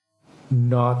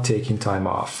not taking time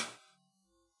off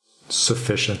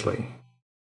sufficiently.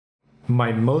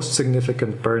 My most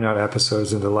significant burnout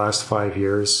episodes in the last 5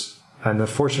 years, and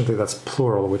unfortunately that's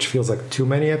plural, which feels like too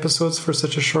many episodes for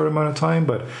such a short amount of time,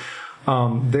 but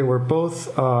they were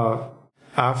both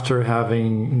after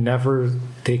having never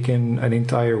taken an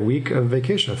entire week of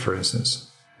vacation, for instance.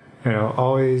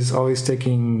 Always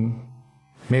taking,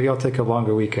 maybe I'll take a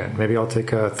longer weekend. Maybe I'll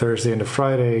take a Thursday and a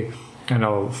Friday and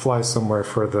I'll fly somewhere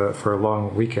for a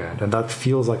long weekend. And that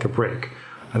feels like a break.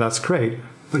 And that's great,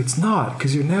 but it's not,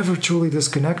 because you're never truly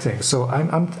disconnecting. So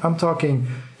I'm talking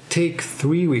take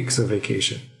 3 weeks of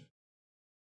vacation.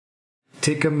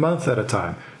 Take a month at a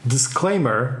time.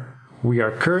 Disclaimer, we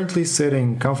are currently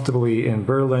sitting comfortably in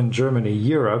Berlin, Germany,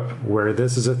 Europe, where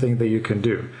this is a thing that you can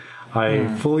do. I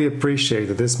fully appreciate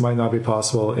that this might not be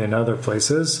possible in other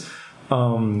places,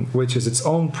 which is its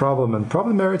own problem and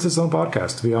probably merits its own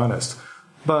podcast, to be honest.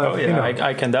 But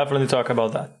I can definitely talk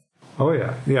about that. Oh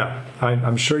yeah,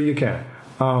 I'm sure you can.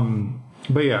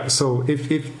 But yeah, so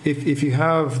if you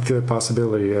have the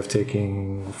possibility of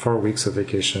taking 4 weeks of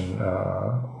vacation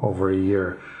over a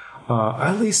year,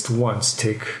 at least once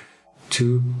take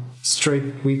 2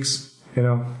 straight weeks.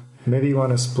 Maybe you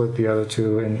want to split the other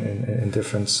 2 in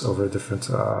different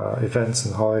events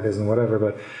and holidays and whatever.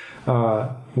 But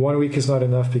 1 week is not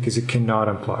enough because you cannot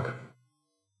unplug.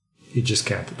 You just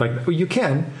can't. Like you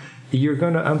can. You're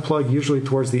going to unplug usually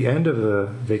towards the end of the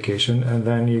vacation, and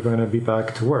then you're going to be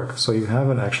back to work. So you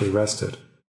haven't actually rested.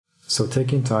 So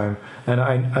taking time,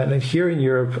 and here in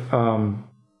Europe,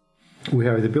 we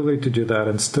have the ability to do that,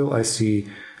 and still I see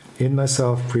in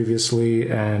myself previously,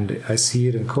 and I see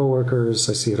it in coworkers,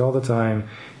 I see it all the time.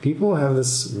 People have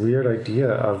this weird idea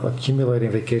of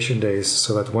accumulating vacation days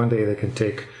so that one day they can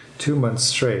take 2 months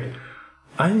straight.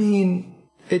 I mean,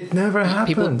 it never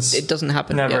happens. It doesn't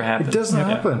happen. Never happens. It doesn't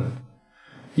happen.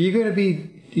 You're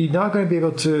not going to be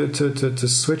able to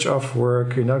switch off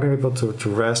work. You're not going to be able to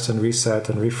rest and reset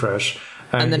and refresh.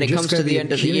 And then it comes to the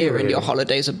end of the year and your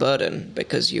holiday's a burden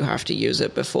because you have to use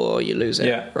it before you lose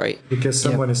it, right? Because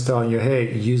someone is telling you,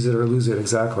 hey, use it or lose it,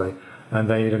 exactly. And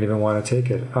then you don't even want to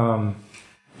take it.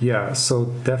 So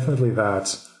definitely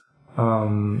that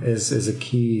is a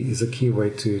key way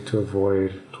to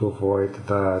avoid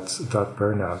that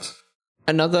burnout.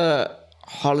 Another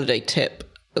holiday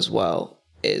tip as well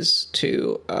is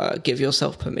to give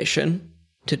yourself permission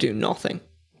to do nothing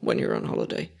when you're on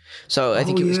holiday. So I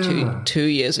think it was two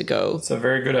years ago. It's a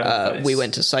very good advice. We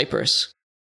went to Cyprus.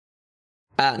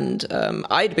 And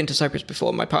I'd been to Cyprus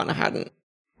before, my partner hadn't.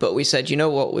 But we said, you know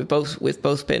what, we've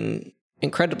both been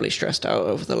incredibly stressed out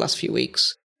over the last few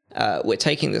weeks. We're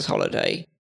taking this holiday.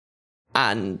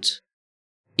 And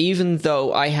even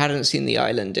though I hadn't seen the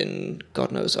island in,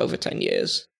 God knows, over 10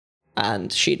 years,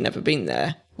 and she'd never been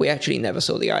there, we actually never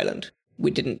saw the island.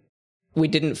 We didn't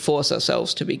force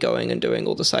ourselves to be going and doing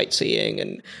all the sightseeing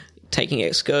and taking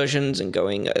excursions and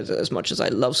going, as much as I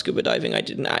love scuba diving, I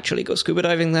didn't actually go scuba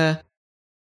diving there.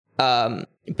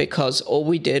 Because all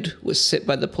we did was sit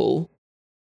by the pool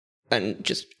and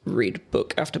just read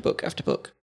book after book after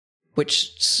book,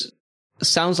 which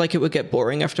sounds like it would get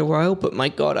boring after a while, but my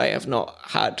God, I have not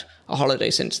had a holiday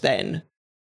since then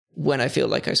when I feel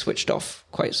like I switched off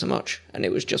quite so much. And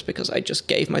it was just because I just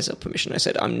gave myself permission. I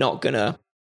said, I'm not going to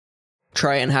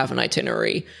try and have an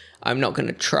itinerary. I'm not going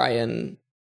to try and,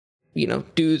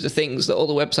 do the things that all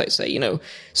the websites say,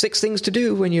 6 things to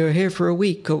do when you're here for a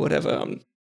week or whatever.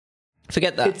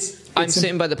 Forget that. I'm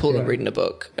sitting by the pool and reading a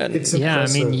book. And I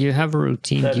mean, you have a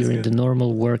routine during the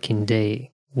normal working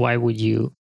day. Why would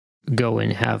you go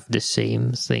and have the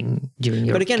same thing during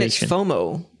your vacation? It's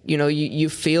FOMO. You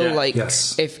feel like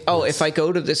if I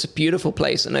go to this beautiful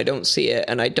place and I don't see it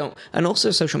and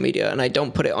also social media, and I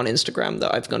don't put it on Instagram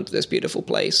that I've gone to this beautiful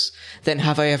place, then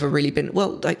have I ever really been?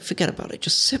 Well, forget about it.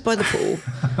 Just sit by the pool,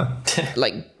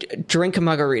 drink a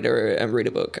margarita and read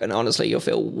a book. And honestly, you'll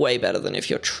feel way better than if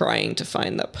you're trying to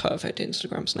find that perfect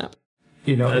Instagram snap.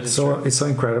 It's so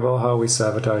incredible how we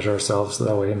sabotage ourselves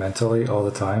that way mentally all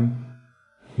the time.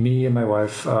 Me and my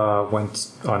wife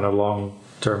went on a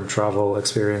long-term travel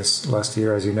experience last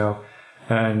year, as you know,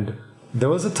 and there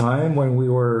was a time when we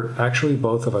were actually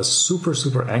both of us super,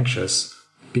 super anxious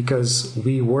because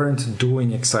we weren't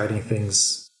doing exciting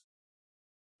things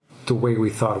the way we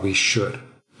thought we should,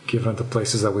 given the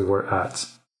places that we were at.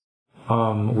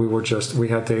 We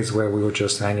had days where we were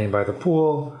just hanging by the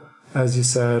pool, as you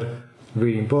said,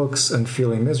 reading books and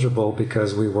feeling miserable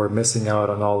because we were missing out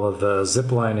on all of the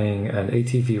ziplining and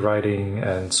ATV riding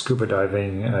and scuba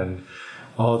diving and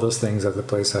all those things that the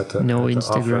place had to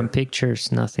Instagram offer.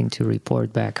 Pictures, nothing to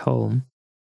report back home.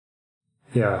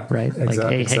 Yeah, right.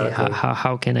 Exactly. Hey,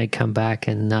 how can I come back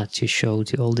and not to show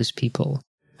to all these people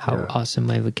how awesome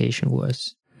my vacation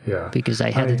was? Yeah, because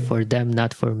I had it for them,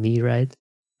 not for me, right?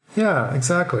 Yeah,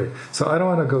 exactly. So I don't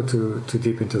want to go too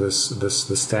deep into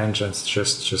this tangent.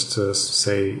 Just to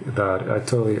say that I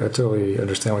totally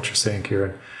understand what you're saying,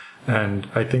 Kieran, and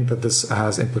I think that this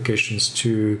has implications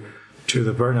to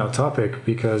the burnout topic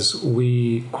because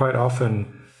we quite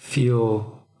often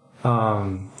feel.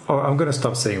 I'm going to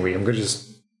stop saying we. I'm going to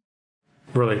just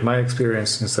relate my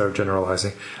experience instead of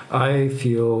generalizing. I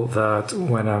feel that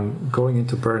when I'm going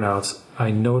into burnout,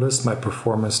 I notice my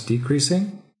performance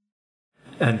decreasing.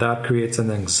 And that creates an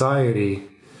anxiety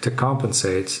to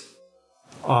compensate,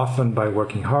 often by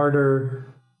working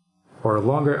harder or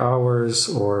longer hours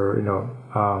or,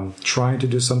 trying to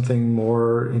do something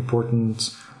more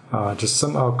important, just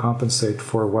somehow compensate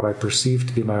for what I perceive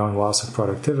to be my own loss of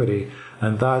productivity.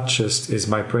 And that just is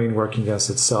my brain working against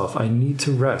itself. I need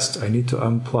to rest. I need to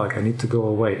unplug. I need to go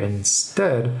away. And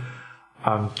instead,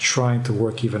 I'm trying to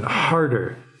work even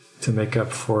harder to make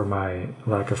up for my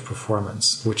lack of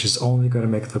performance, which is only going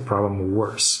to make the problem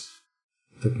worse.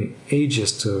 It took me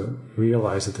ages to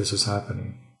realize that this is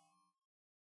happening.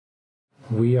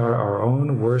 We are our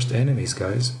own worst enemies,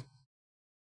 guys.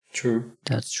 True.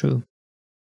 That's true.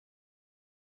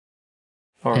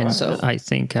 All and right. So I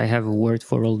think I have a word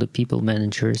for all the people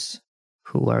managers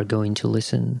who are going to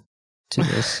listen to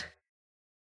this.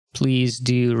 Please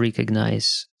do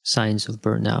recognize signs of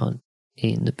burnout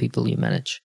in the people you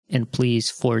manage. And please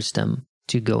force them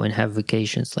to go and have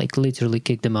vacations, like literally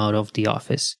kick them out of the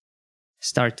office.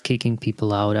 Start kicking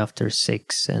people out after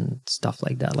 6 and stuff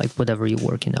like that, like whatever your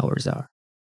working hours are.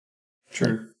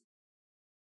 True.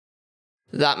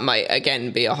 That might,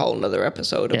 again, be a whole nother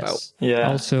episode about.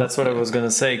 Yeah, also, that's what I was going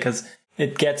to say, because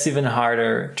it gets even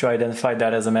harder to identify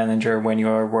that as a manager when you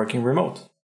are working remote.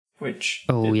 Which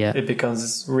it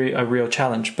becomes a real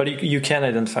challenge. But you can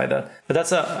identify that. But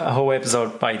that's a whole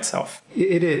episode by itself.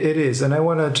 It is. And I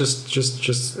want to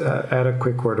just add a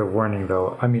quick word of warning,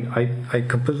 though. I mean, I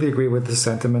completely agree with the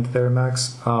sentiment there,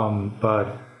 Max.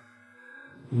 But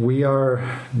we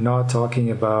are not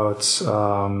talking about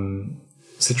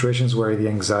situations where the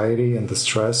anxiety and the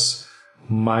stress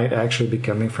might actually be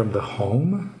coming from the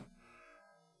home.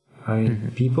 I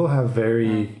mean, people have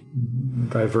very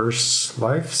diverse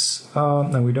lives,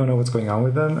 and we don't know what's going on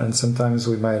with them. And sometimes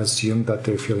we might assume that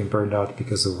they're feeling burned out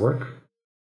because of work,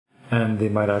 and they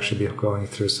might actually be going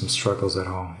through some struggles at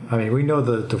home. I mean, we know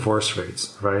the divorce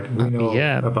rates, right? We know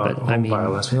about home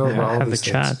violence. We know about all these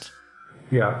things.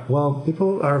 Yeah, well,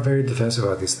 people are very defensive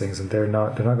about these things, and they're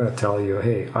not going to tell you,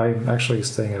 "Hey, I'm actually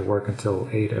staying at work until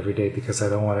 8 every day because I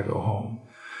don't want to go home."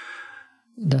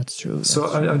 That's true.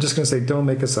 I'm just going to say, don't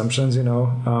make assumptions,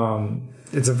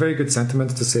 It's a very good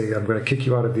sentiment to say, I'm going to kick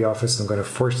you out of the office, I'm going to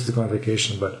force you to go on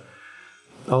vacation, but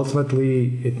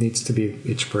ultimately, it needs to be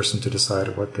each person to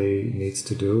decide what they needs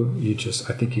to do.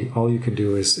 All you can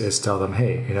do is tell them,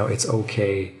 hey, it's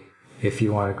okay if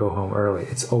you want to go home early.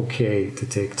 It's okay to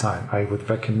take time. I would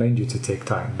recommend you to take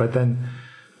time. But then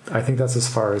I think that's as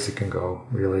far as you can go,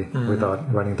 really,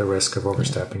 without running the risk of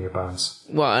overstepping your bounds.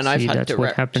 Well, and I've had that's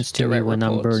what happens to me when reports.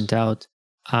 I'm burnt out.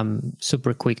 I'm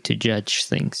super quick to judge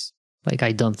things. Like,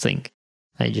 I don't think.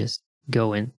 I just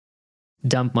go and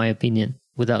dump my opinion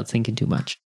without thinking too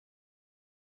much.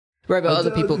 Right, but other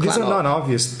people these climb are up. not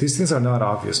obvious. These things are not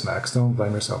obvious, Max. Don't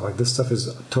blame yourself. Like, this stuff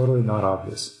is totally not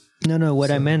obvious. No, what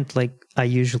I meant, like, I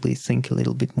usually think a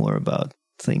little bit more about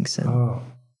things, and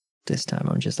this time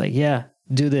I'm just like, yeah,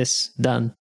 do this,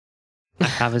 done. I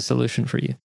have a solution for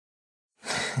you.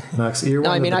 Max, you're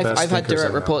one of the best I've had thinkers direct I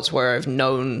know. reports where I've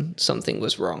known something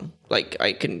was wrong. Like,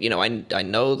 I can, I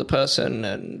know the person,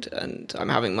 and I'm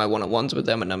having my one-on-ones with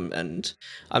them, and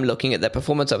I'm looking at their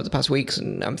performance over the past weeks,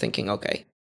 and I'm thinking, okay,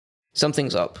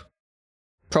 something's up.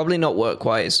 Probably not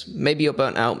work-wise. Maybe you're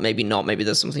burnt out, maybe not, maybe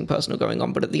there's something personal going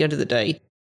on, but at the end of the day,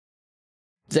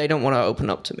 they don't want to open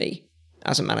up to me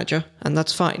as a manager, and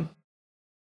that's fine.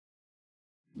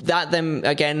 That then,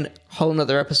 again, whole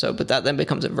nother episode, but that then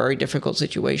becomes a very difficult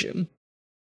situation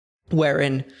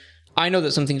wherein I know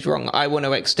that something's wrong. I want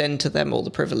to extend to them all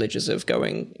the privileges of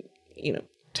going,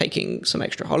 taking some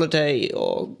extra holiday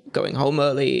or going home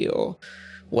early or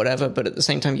whatever, but at the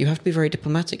same time, you have to be very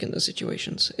diplomatic in those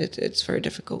situations. It's very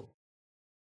difficult.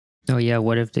 Oh yeah,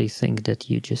 what if they think that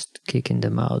you just kicking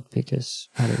them out because,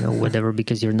 I don't know, whatever,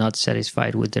 because you're not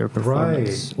satisfied with their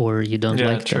performance, or you don't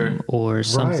like them, or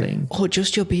something. Or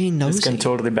just you're being nosy. This can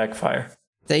totally backfire.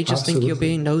 They just think you're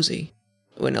being nosy,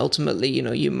 when ultimately,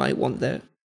 you might want their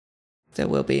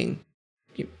well-being,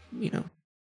 you know.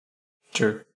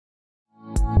 Sure.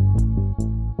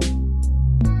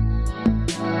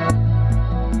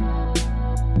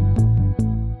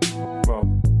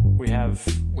 Well, we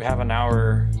have an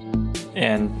hour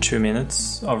and 2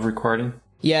 minutes of recording.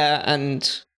 Yeah,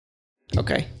 and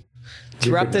okay.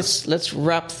 Let's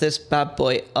wrap this bad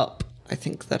boy up. I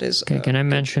think that is. Okay, can I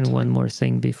mention one more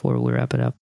thing before we wrap it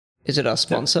up? Is it our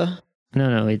sponsor?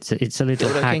 No, it's a little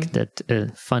Dildo hack King?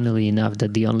 that, funnily enough,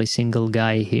 that the only single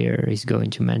guy here is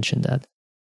going to mention that.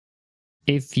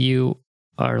 If you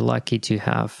are lucky to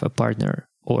have a partner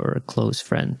or a close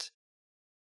friend,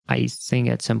 I think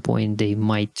at some point they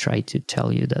might try to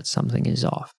tell you that something is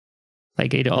off.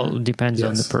 Like, it all depends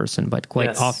on the person, but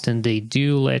quite often they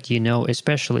do let you know,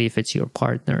 especially if it's your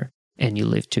partner and you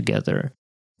live together,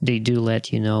 they do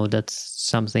let you know that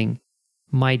something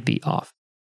might be off.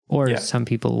 Or some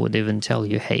people would even tell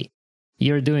you, hey,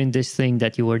 you're doing this thing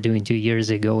that you were doing 2 years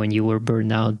ago and you were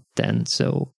burned out then,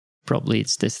 so probably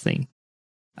it's this thing.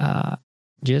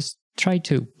 Just try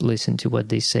to listen to what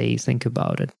they say, think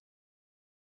about it.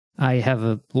 I have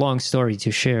a long story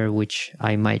to share, which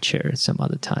I might share some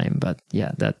other time, but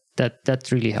yeah,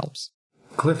 that really helps.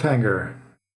 Cliffhanger.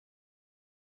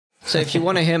 So if you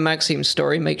want to hear Maxim's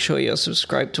story, make sure you're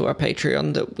subscribed to our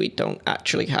Patreon that we don't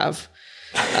actually have.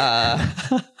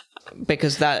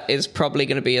 Because that is probably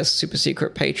going to be a super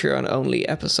secret Patreon only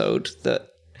episode that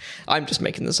I'm just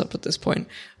making this up at this point.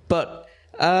 But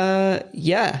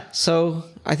yeah, so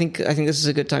I think this is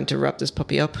a good time to wrap this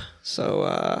puppy up.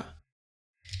 So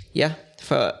yeah,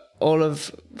 for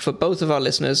both of our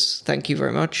listeners, thank you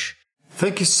very much.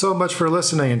 Thank you so much for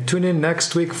listening, and tune in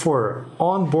next week for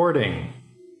onboarding.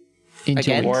 In 2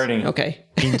 Again? weeks. Onboarding. Okay.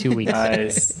 In 2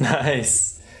 weeks.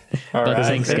 Nice. All But right.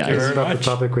 thanks, Thank you guys. very Not the much.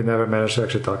 topic we never managed to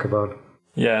actually talk about.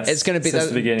 Yes. It's going to be since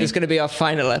the beginning. it's going to be our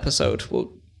final episode.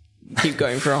 We'll keep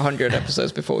going for 100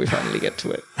 episodes before we finally get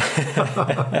to it.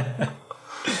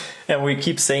 And we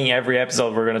keep saying every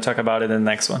episode we're going to talk about it in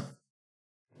the next one.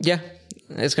 Yeah,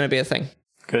 it's going to be a thing.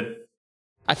 Good.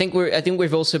 I think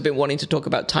we've also been wanting to talk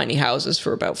about tiny houses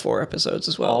for about 4 episodes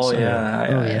as well. Oh, so.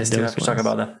 yeah. I still those have to talk ones.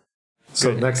 about that.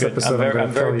 So Good, next good. episode,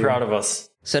 I'm very proud of us.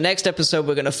 So next episode,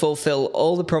 we're going to fulfill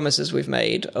all the promises we've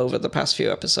made over the past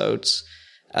few episodes.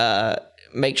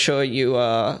 Make sure you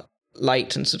are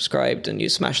liked and subscribed, and you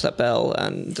smash that bell,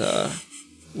 and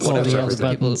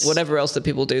whatever else that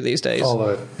people do these days. all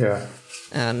of it. Yeah.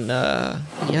 And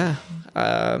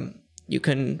you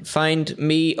can find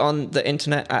me on the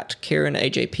internet at Kieran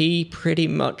AJP pretty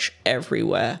much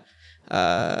everywhere.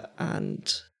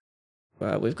 And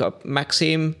we've got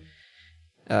Maxime,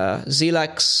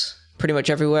 Zelax, pretty much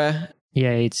everywhere.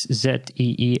 Yeah, it's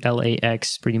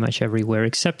ZEELAX pretty much everywhere,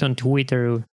 except on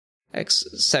Twitter.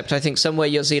 Except I think somewhere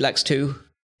you're Zelax too.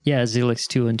 Yeah,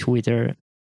 Zelax2 on Twitter.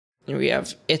 And we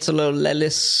have Italo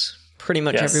Lelis pretty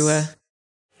much everywhere.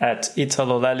 At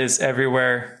Italo Lelis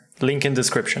everywhere. Link in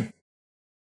description.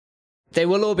 They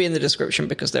will all be in the description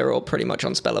because they're all pretty much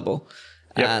unspellable.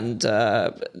 Yep.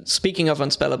 And speaking of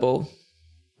unspellable,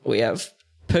 we have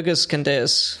Pugus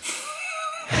Candeus.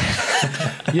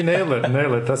 You nail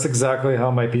it. That's exactly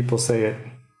how my people say it.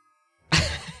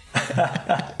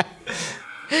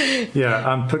 Yeah,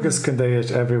 I'm Pugus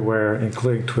Candeus everywhere,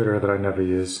 including Twitter that I never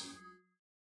use.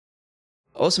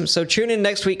 Awesome. So tune in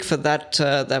next week for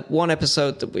that one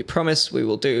episode that we promised we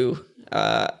will do.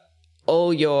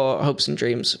 All your hopes and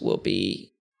dreams will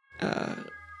be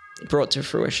brought to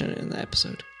fruition in the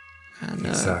episode. And,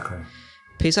 exactly.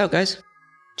 Peace out, guys.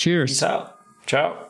 Cheers. Peace out. Ciao.